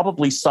is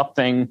probably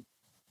something,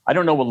 I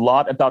don't know a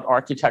lot about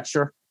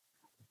architecture,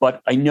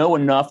 but I know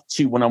enough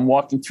to, when I'm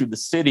walking through the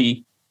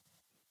city,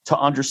 to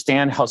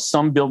understand how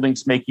some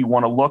buildings make you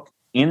want to look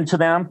into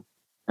them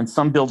and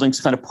some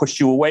buildings kind of push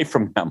you away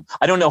from them.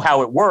 I don't know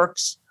how it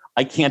works.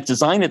 I can't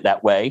design it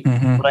that way,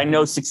 but I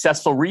know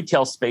successful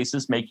retail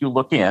spaces make you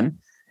look in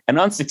and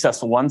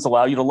unsuccessful ones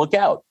allow you to look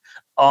out.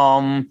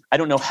 I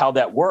don't know how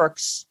that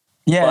works.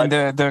 Yeah, and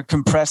the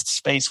compressed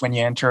space when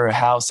you enter a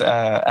house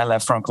à la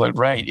Frank Lloyd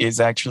Wright is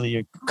actually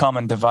a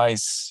common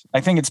device. I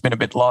think it's been a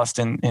bit lost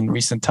in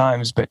recent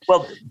times, but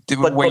that's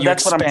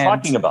what I'm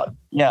talking about.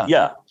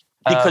 Yeah,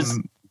 because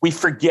we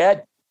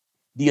forget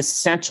the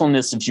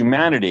essentialness of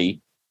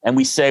humanity, and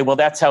we say, well,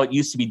 that's how it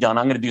used to be done.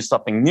 I'm going to do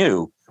something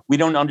new. We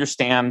don't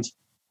understand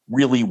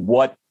really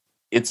what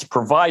it's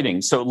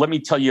providing. So let me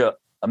tell you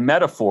a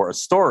metaphor, a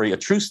story, a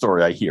true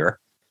story I hear.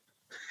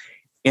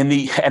 And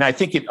I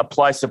think it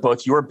applies to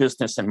both your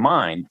business and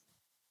mine.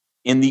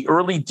 In the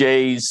early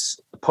days,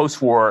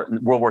 post-war,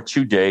 World War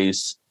II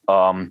days,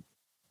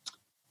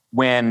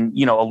 when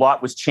a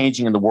lot was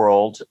changing in the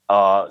world,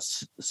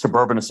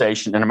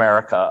 suburbanization in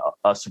America,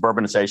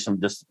 suburbanization,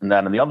 this and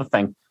that and the other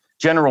thing,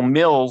 General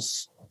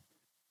Mills,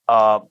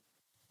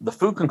 the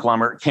food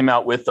conglomerate, came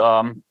out with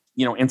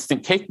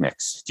instant cake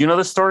mix. Do you know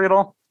this story at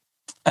all?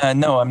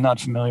 No, I'm not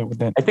familiar with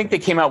it. I think they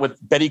came out with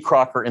Betty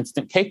Crocker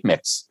instant cake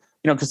mix.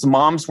 Because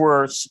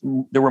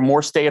there were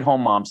more stay-at-home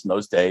moms in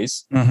those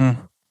days.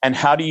 Mm-hmm. And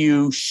how do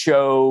you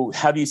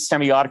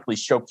semiotically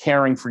show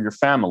caring for your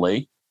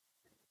family?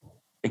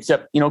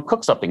 Except,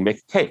 cook something, make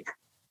a cake.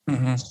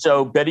 Mm-hmm.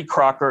 So Betty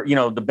Crocker,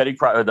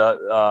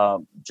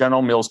 the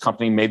General Mills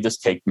company made this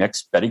cake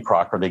mix, Betty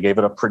Crocker. They gave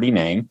it a pretty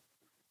name.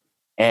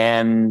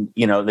 And,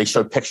 they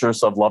showed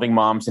pictures of loving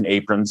moms in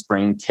aprons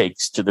bringing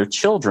cakes to their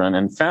children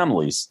and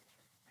families.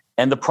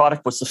 And the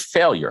product was a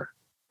failure,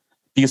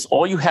 because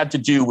all you had to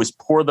do was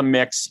pour the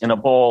mix in a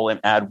bowl and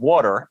add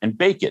water and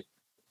bake it.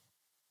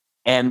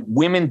 And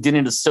women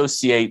didn't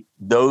associate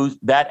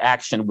that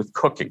action with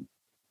cooking.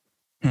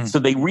 So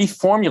they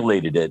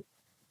reformulated it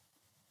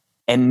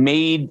and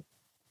made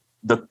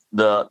the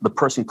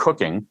person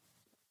cooking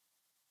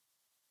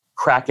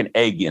crack an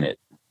egg in it,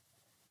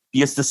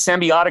 because the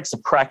semiotics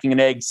of cracking an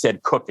egg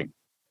said cooking.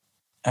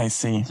 I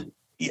see.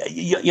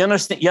 You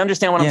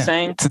understand what I'm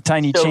saying? It's a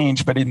tiny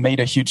change, but it made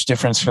a huge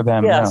difference for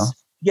them. Yes.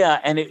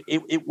 Yeah, and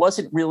it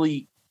wasn't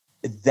really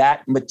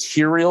that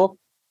material.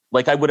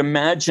 Like, I would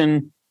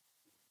imagine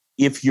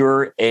if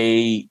you're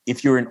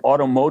an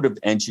automotive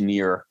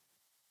engineer,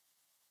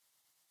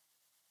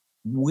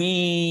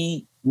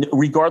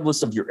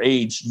 regardless of your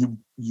age,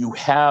 you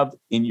have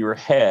in your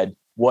head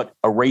what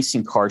a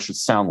racing car should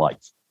sound like.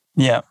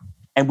 Yeah.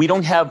 And we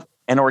don't have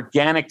an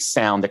organic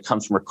sound that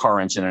comes from a car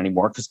engine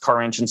anymore, because car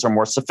engines are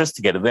more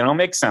sophisticated. They don't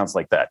make sounds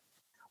like that.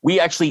 We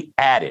actually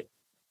add it.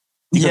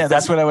 Yeah,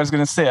 that's what I was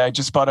going to say. I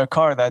just bought a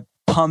car that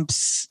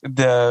pumps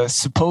the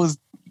supposed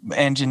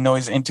engine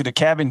noise into the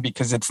cabin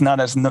because it's not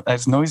as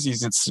noisy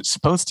as it's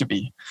supposed to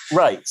be.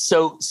 Right.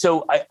 So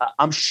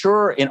I'm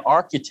sure in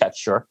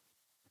architecture,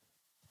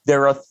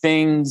 there are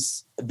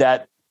things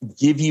that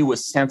give you a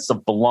sense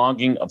of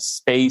belonging, of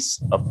space,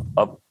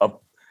 do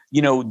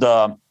you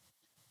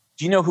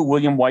know who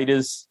William White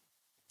is?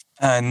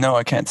 No,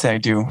 I can't say I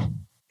do.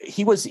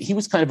 He was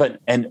kind of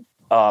an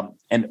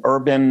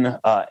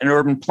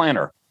urban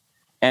planner.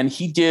 And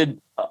he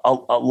did a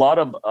lot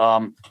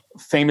of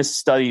famous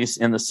studies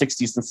in the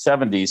 60s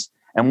and 70s.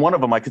 And one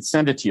of them, I could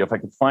send it to you if I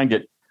could find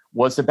it,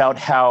 was about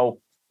how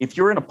if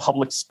you're in a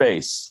public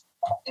space,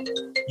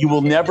 you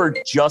will never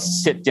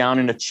just sit down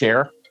in a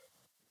chair.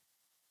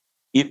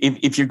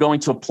 If you're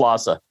going to a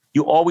plaza,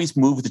 you always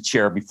move the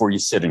chair before you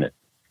sit in it,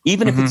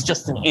 even if it's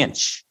just an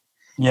inch.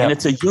 Yeah. And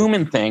it's a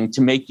human thing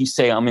to make you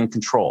say, I'm in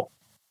control.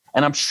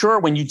 And I'm sure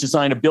when you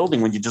design a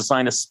building, when you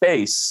design a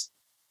space,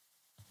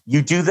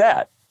 you do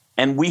that.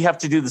 And we have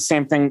to do the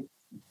same thing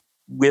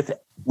with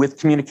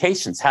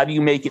communications. How do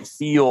you make it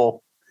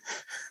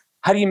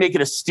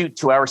astute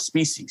to our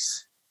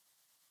species?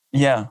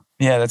 Yeah,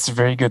 that's a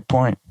very good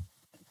point.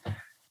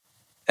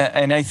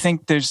 And I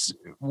think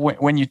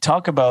when you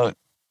talk about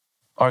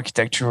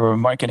architecture or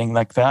marketing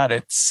like that,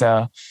 it's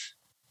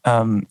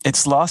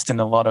lost in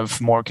a lot of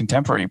more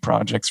contemporary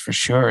projects for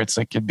sure. It's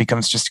like it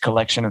becomes just a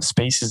collection of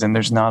spaces, and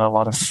there's not a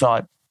lot of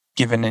thought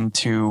given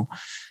into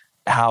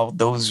how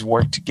those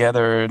work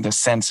together, the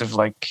sense of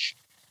like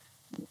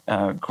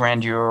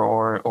grandeur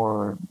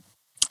or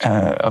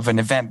of an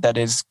event that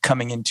is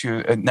coming into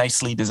a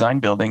nicely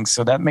designed building.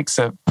 So that makes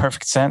a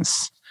perfect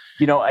sense.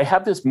 I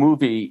have this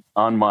movie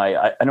on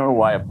I don't know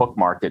why I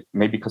bookmarked it,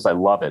 maybe because I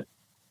love it.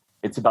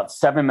 It's about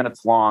 7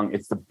 minutes long.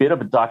 It's a bit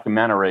of a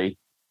documentary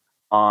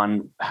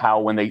on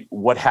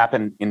what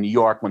happened in New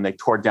York when they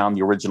tore down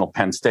the original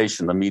Penn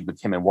Station, the Mead,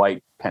 McKim, and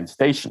White Penn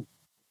Station.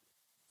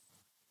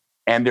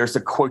 And there's a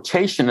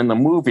quotation in the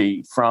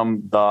movie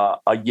from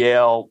a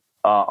Yale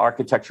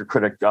architecture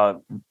critic,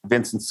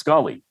 Vincent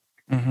Scully.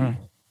 Mm-hmm.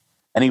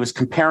 And he was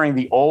comparing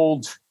the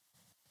old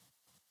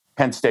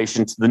Penn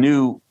Station to the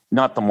new,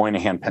 not the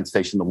Moynihan Penn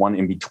Station, the one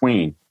in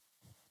between.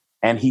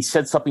 And he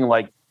said something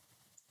like,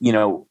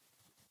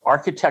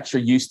 architecture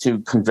used to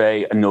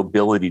convey a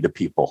nobility to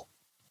people.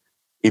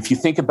 If you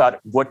think about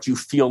what you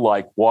feel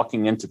like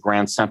walking into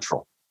Grand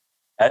Central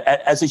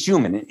as a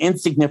human, an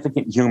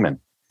insignificant human,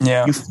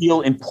 you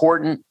feel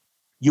important.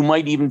 You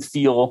might even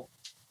feel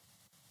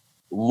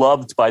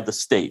loved by the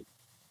state,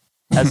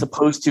 as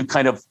opposed to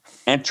kind of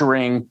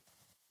entering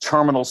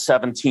Terminal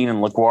 17 in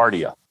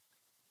LaGuardia.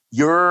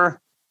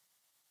 You're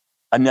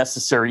a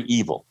necessary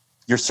evil.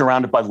 You're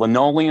surrounded by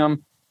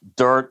linoleum,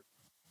 dirt,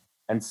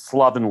 and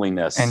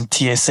slovenliness. And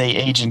TSA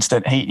agents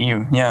that hate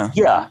you. Yeah.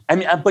 Yeah. I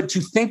mean, but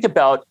you think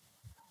about,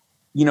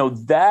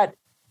 that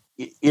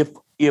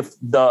if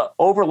the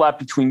overlap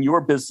between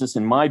your business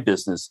and my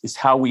business is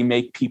how we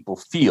make people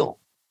feel,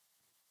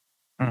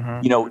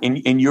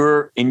 in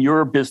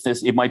your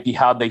business, it might be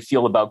how they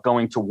feel about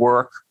going to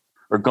work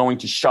or going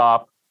to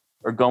shop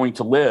or going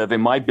to live. In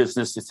my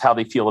business, it's how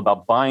they feel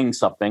about buying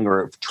something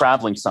or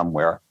traveling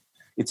somewhere.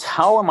 It's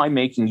how am I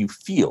making you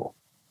feel?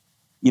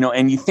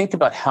 And you think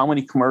about how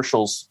many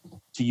commercials,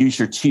 to use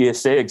your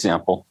TSA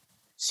example,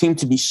 seem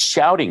to be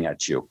shouting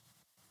at you.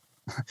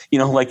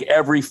 Like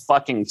every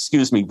fucking,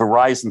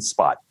 Verizon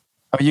spot.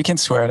 Oh, you can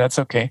swear. That's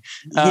okay.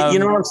 You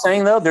know what I'm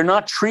saying, though? They're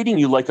not treating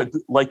you like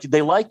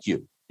they like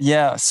you.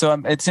 Yeah.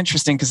 So it's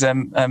interesting because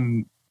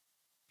I'm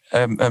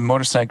a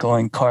motorcycle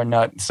and car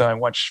nut. So I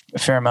watch a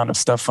fair amount of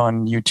stuff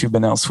on YouTube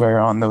and elsewhere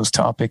on those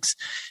topics.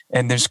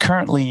 And there's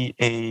currently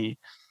a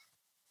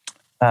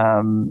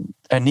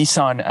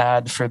Nissan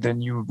ad for the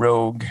new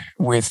Rogue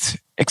with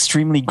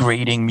extremely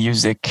grating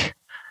music.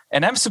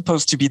 And I'm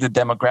supposed to be the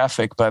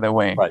demographic, by the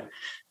way. Right.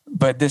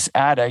 But this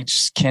ad, I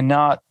just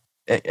cannot.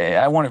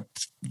 I want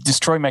to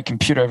destroy my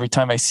computer every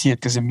time I see it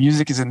because the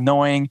music is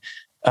annoying.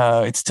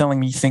 It's telling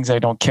me things I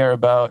don't care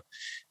about.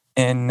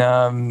 And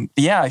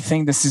I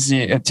think this is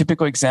a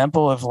typical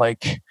example of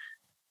like,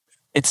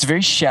 it's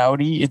very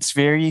shouty. It's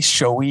very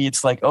showy.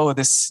 It's like, oh,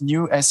 this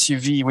new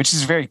SUV, which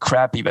is very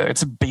crappy, but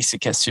it's a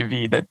basic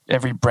SUV that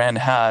every brand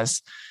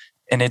has.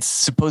 And it's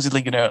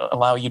supposedly going to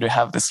allow you to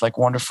have this like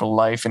wonderful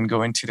life and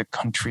go into the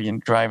country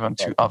and drive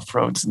onto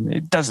off-roads. And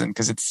it doesn't,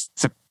 because it's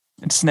a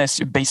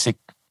basic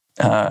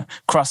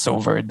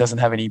crossover. It doesn't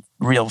have any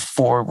real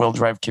 4-wheel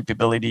drive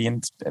capability, and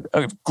it's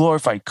a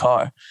glorified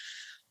car.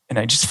 And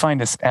I just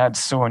find this ad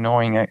so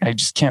annoying. I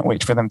just can't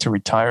wait for them to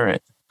retire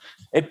it.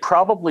 It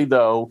probably,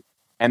 though,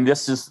 and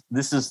this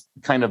is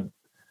kind of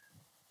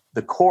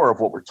the core of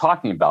what we're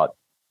talking about,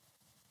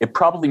 it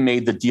probably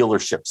made the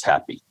dealerships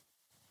happy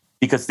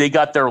because they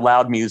got their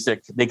loud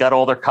music, they got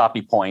all their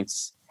copy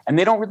points, and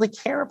they don't really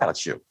care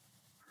about you.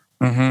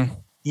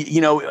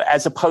 Mm-hmm.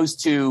 As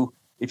opposed to,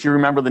 if you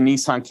remember the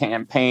Nissan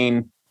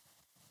campaign,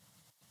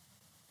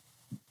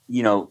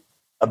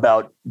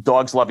 about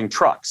dogs loving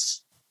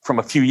trucks from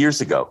a few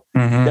years ago.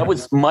 Mm-hmm. That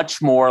was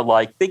much more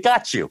like they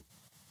got you.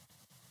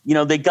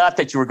 They got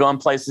that you were going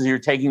places, you were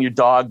taking your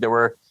dog, there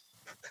were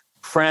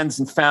friends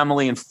and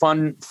family and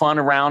fun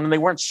around, and they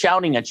weren't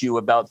shouting at you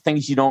about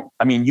things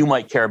you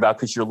might care about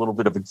because you're a little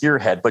bit of a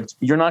gearhead, but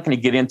you're not going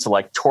to get into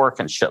like torque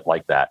and shit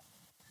like that.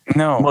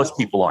 No. Most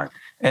people aren't.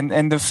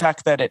 And the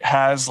fact that it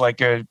has like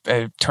a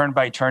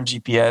turn-by-turn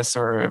GPS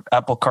or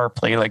Apple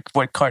CarPlay, like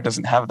what car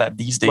doesn't have that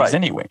these days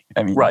anyway?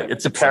 Right.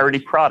 It's a parity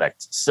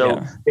product.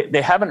 So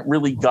they haven't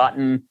really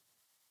gotten,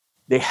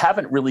 there's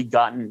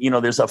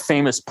a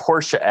famous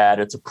Porsche ad.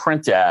 It's a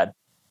print ad.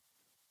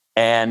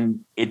 And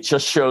it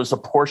just shows a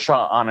Porsche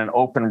on an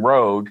open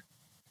road,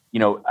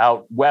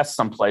 out west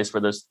someplace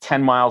where there's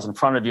 10 miles in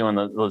front of you and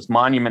those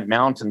Monument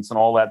Mountains and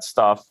all that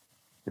stuff.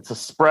 It's a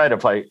spread,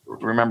 if I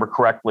remember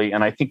correctly.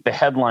 And I think the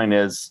headline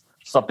is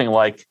something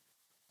like,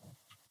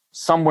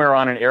 somewhere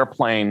on an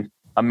airplane,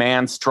 a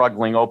man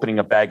struggling opening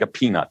a bag of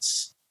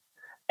peanuts.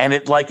 And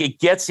it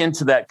gets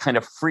into that kind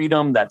of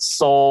freedom, that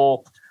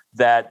soul,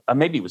 that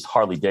maybe it was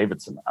Harley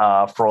Davidson,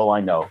 for all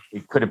I know.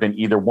 It could have been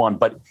either one.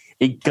 But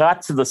it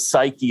got to the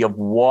psyche of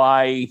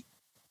why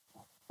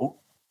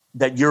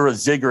that you're a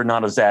zigger,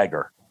 not a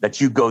zagger,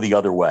 that you go the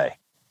other way.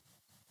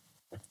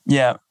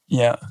 Yeah.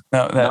 Yeah,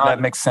 no,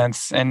 that makes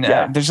sense. And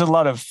there's a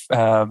lot of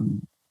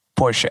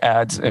Porsche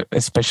ads,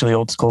 especially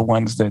old school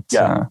ones that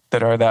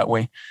are that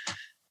way.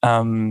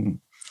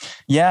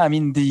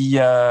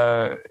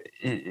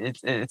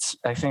 It's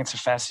I think it's a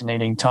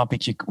fascinating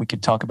topic we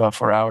could talk about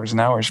for hours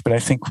and hours. But I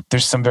think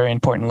there's some very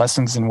important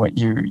lessons in what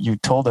you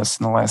told us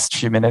in the last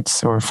few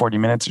minutes or 40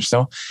 minutes or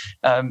so.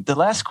 The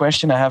last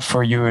question I have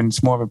for you, and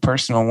it's more of a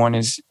personal one,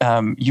 is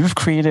you've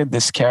created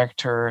this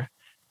character.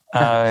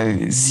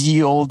 The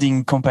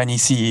Holding Company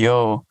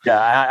CEO. Yeah,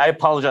 I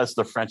apologize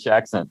for the French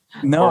accent.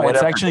 No,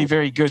 it's actually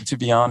very good, to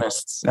be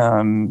honest.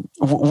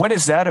 What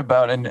is that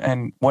about,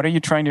 and what are you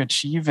trying to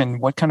achieve,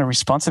 and what kind of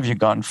response have you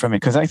gotten from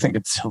it? Because I think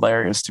it's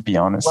hilarious, to be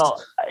honest.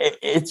 Well,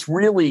 it's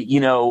really,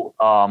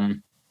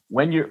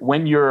 when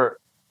you're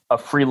a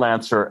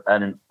freelancer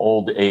at an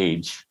old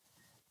age,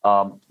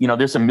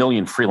 there's a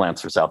million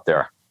freelancers out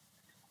there,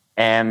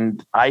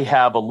 and I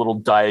have a little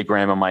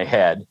diagram in my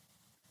head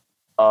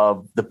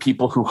of the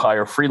people who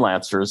hire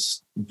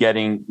freelancers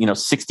getting,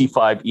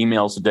 65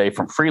 emails a day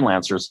from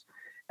freelancers.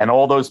 And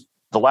all those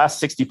the last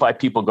 65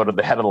 people go to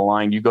the head of the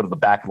line. You go to the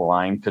back of the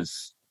line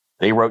because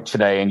they wrote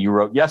today and you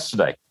wrote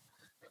yesterday.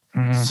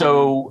 Mm-hmm.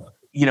 So,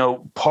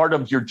 part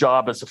of your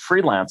job as a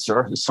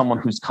freelancer, as someone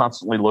who's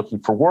constantly looking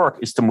for work,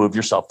 is to move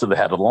yourself to the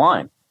head of the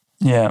line.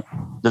 Yeah.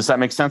 Does that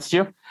make sense to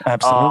you?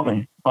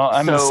 Absolutely. Well,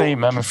 I'm the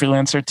same. I'm a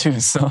freelancer too.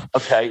 So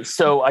okay.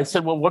 So I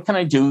said, well, what can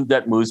I do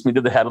that moves me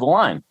to the head of the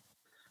line?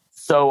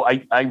 So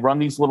I run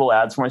these little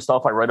ads for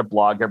myself. I write a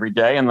blog every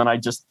day. And then I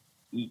just,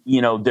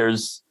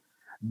 there's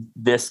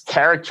this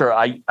character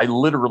I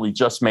literally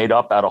just made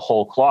up out of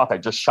whole cloth. I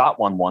just shot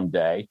one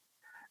day.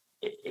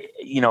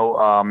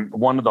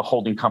 One of the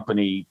holding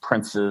company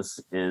princes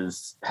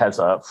has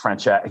a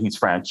French, he's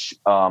French.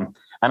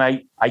 And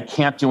I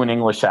can't do an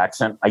English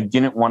accent. I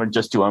didn't want to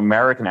just do an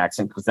American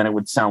accent because then it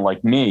would sound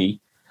like me.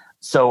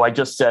 So I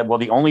just said, well,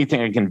 the only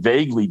thing I can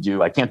vaguely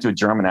do, I can't do a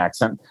German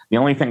accent. The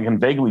only thing I can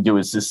vaguely do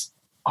is this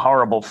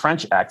horrible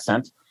French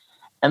accent.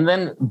 And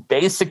then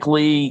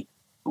basically,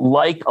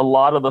 like a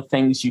lot of the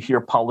things you hear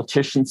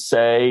politicians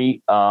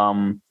say,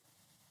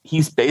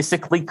 he's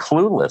basically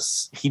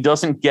clueless. He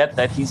doesn't get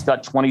that he's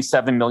got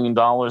 $27 million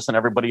and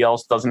everybody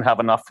else doesn't have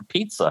enough for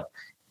pizza.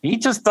 He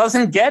just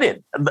doesn't get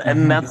it.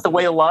 And that's the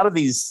way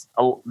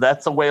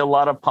that's the way a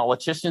lot of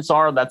politicians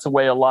are. That's the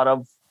way a lot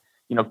of,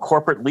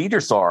 corporate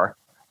leaders are,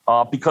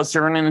 because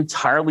they're in an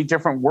entirely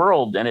different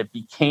world. And it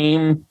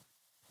became,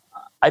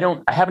 I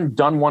haven't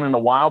done one in a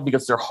while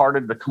because they're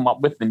harder to come up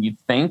with than you'd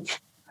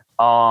think.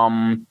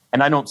 And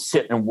I don't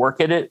sit and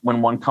work at it.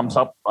 When one comes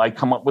up, I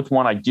come up with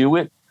one, I do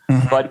it.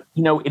 Mm-hmm. But,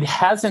 it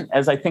hasn't,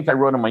 as I think I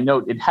wrote in my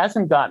note, I've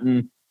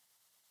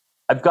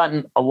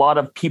gotten a lot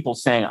of people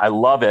saying, I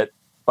love it.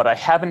 But I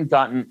haven't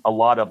gotten a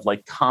lot of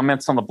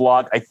comments on the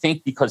blog. I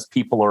think because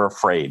people are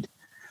afraid.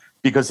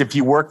 Because if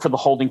you work for the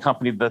holding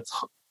company that's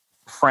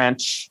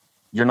French,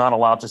 you're not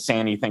allowed to say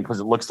anything because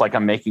it looks like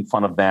I'm making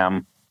fun of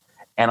them.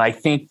 And I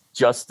think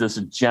just there's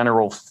a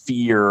general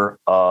fear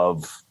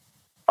of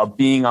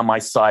being on my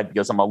side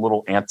because I'm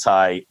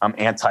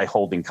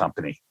anti-holding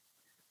company.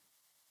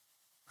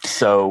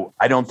 So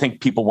I don't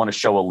think people want to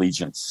show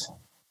allegiance.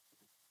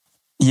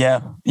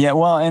 Yeah.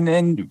 Well,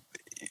 and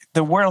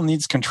the world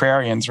needs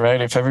contrarians,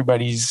 right? If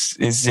everybody's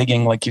is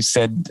zigging, like you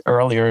said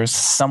earlier,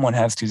 someone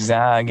has to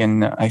zag.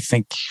 And I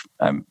think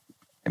I'm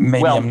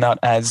not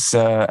as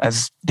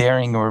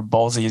daring or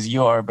ballsy as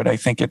you are, but I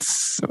think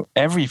it's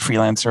every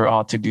freelancer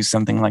ought to do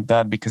something like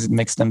that because it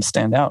makes them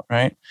stand out,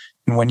 right?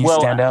 And when you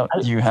stand out,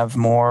 you have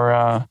more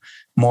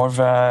of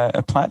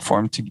a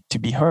platform to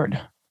be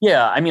heard.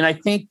 Yeah, I mean, I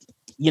think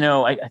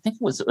I think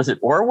was it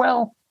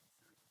Orwell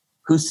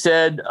who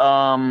said,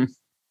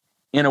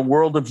 in a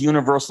world of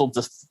universal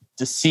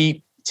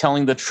deceit,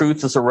 telling the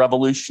truth is a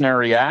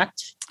revolutionary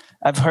act.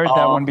 I've heard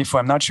that one before.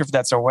 I'm not sure if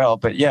that's Orwell,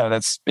 but yeah,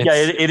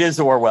 it is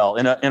Orwell.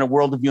 In a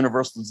world of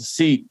universal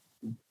deceit,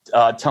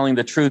 telling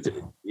the truth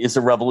is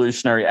a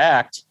revolutionary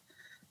act.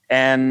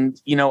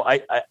 And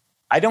I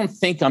don't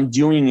think I'm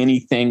doing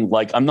anything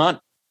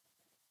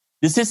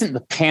this isn't the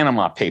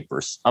Panama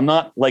Papers. I'm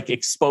not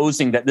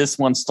exposing that this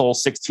one stole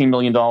 $16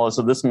 million or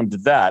this one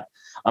did that.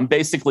 I'm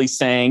basically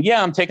saying,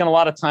 yeah, I'm taking a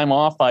lot of time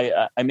off.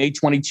 I made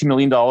 $22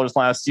 million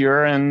last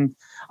year, and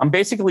I'm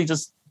basically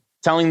just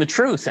telling the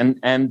truth.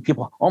 And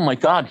people, oh my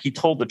God, he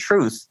told the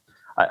truth.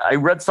 I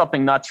read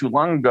something not too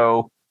long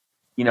ago.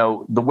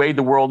 The way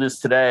the world is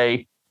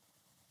today,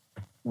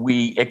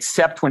 we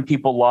accept when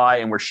people lie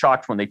and we're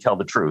shocked when they tell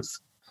the truth.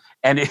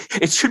 And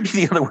it should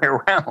be the other way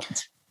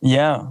around.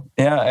 Yeah.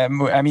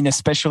 I mean,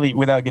 especially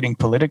without getting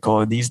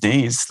political these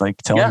days,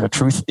 telling the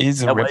truth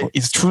is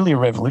truly a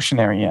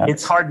revolutionary act.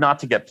 It's hard not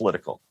to get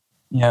political.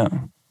 Yeah.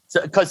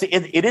 Because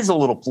it is a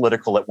little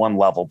political at one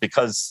level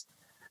because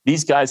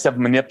these guys have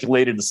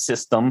manipulated the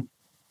system,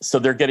 so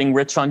they're getting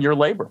rich on your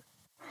labor.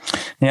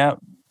 Yeah.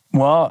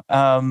 Well,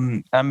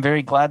 I'm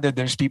very glad that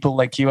there's people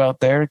like you out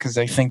there because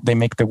I think they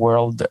make the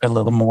world a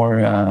little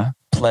more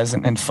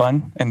pleasant and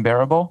fun and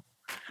bearable.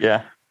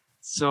 Yeah.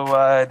 So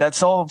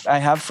that's all I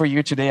have for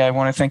you today. I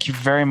want to thank you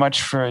very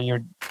much for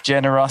your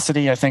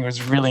generosity. I think it was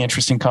a really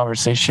interesting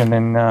conversation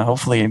and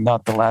hopefully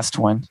not the last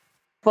one.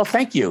 Well,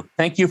 thank you.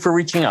 Thank you for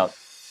reaching out.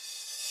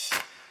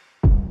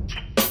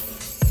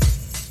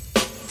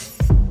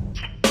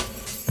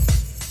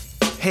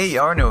 Hey,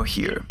 Arno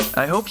here.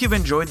 I hope you've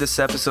enjoyed this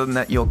episode and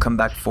that you'll come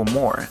back for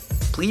more.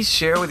 Please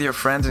share with your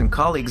friends and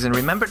colleagues and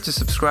remember to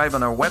subscribe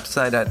on our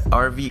website at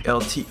rvltr.studio.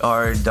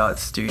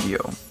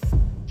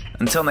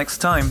 Until next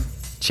time,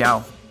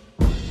 ciao.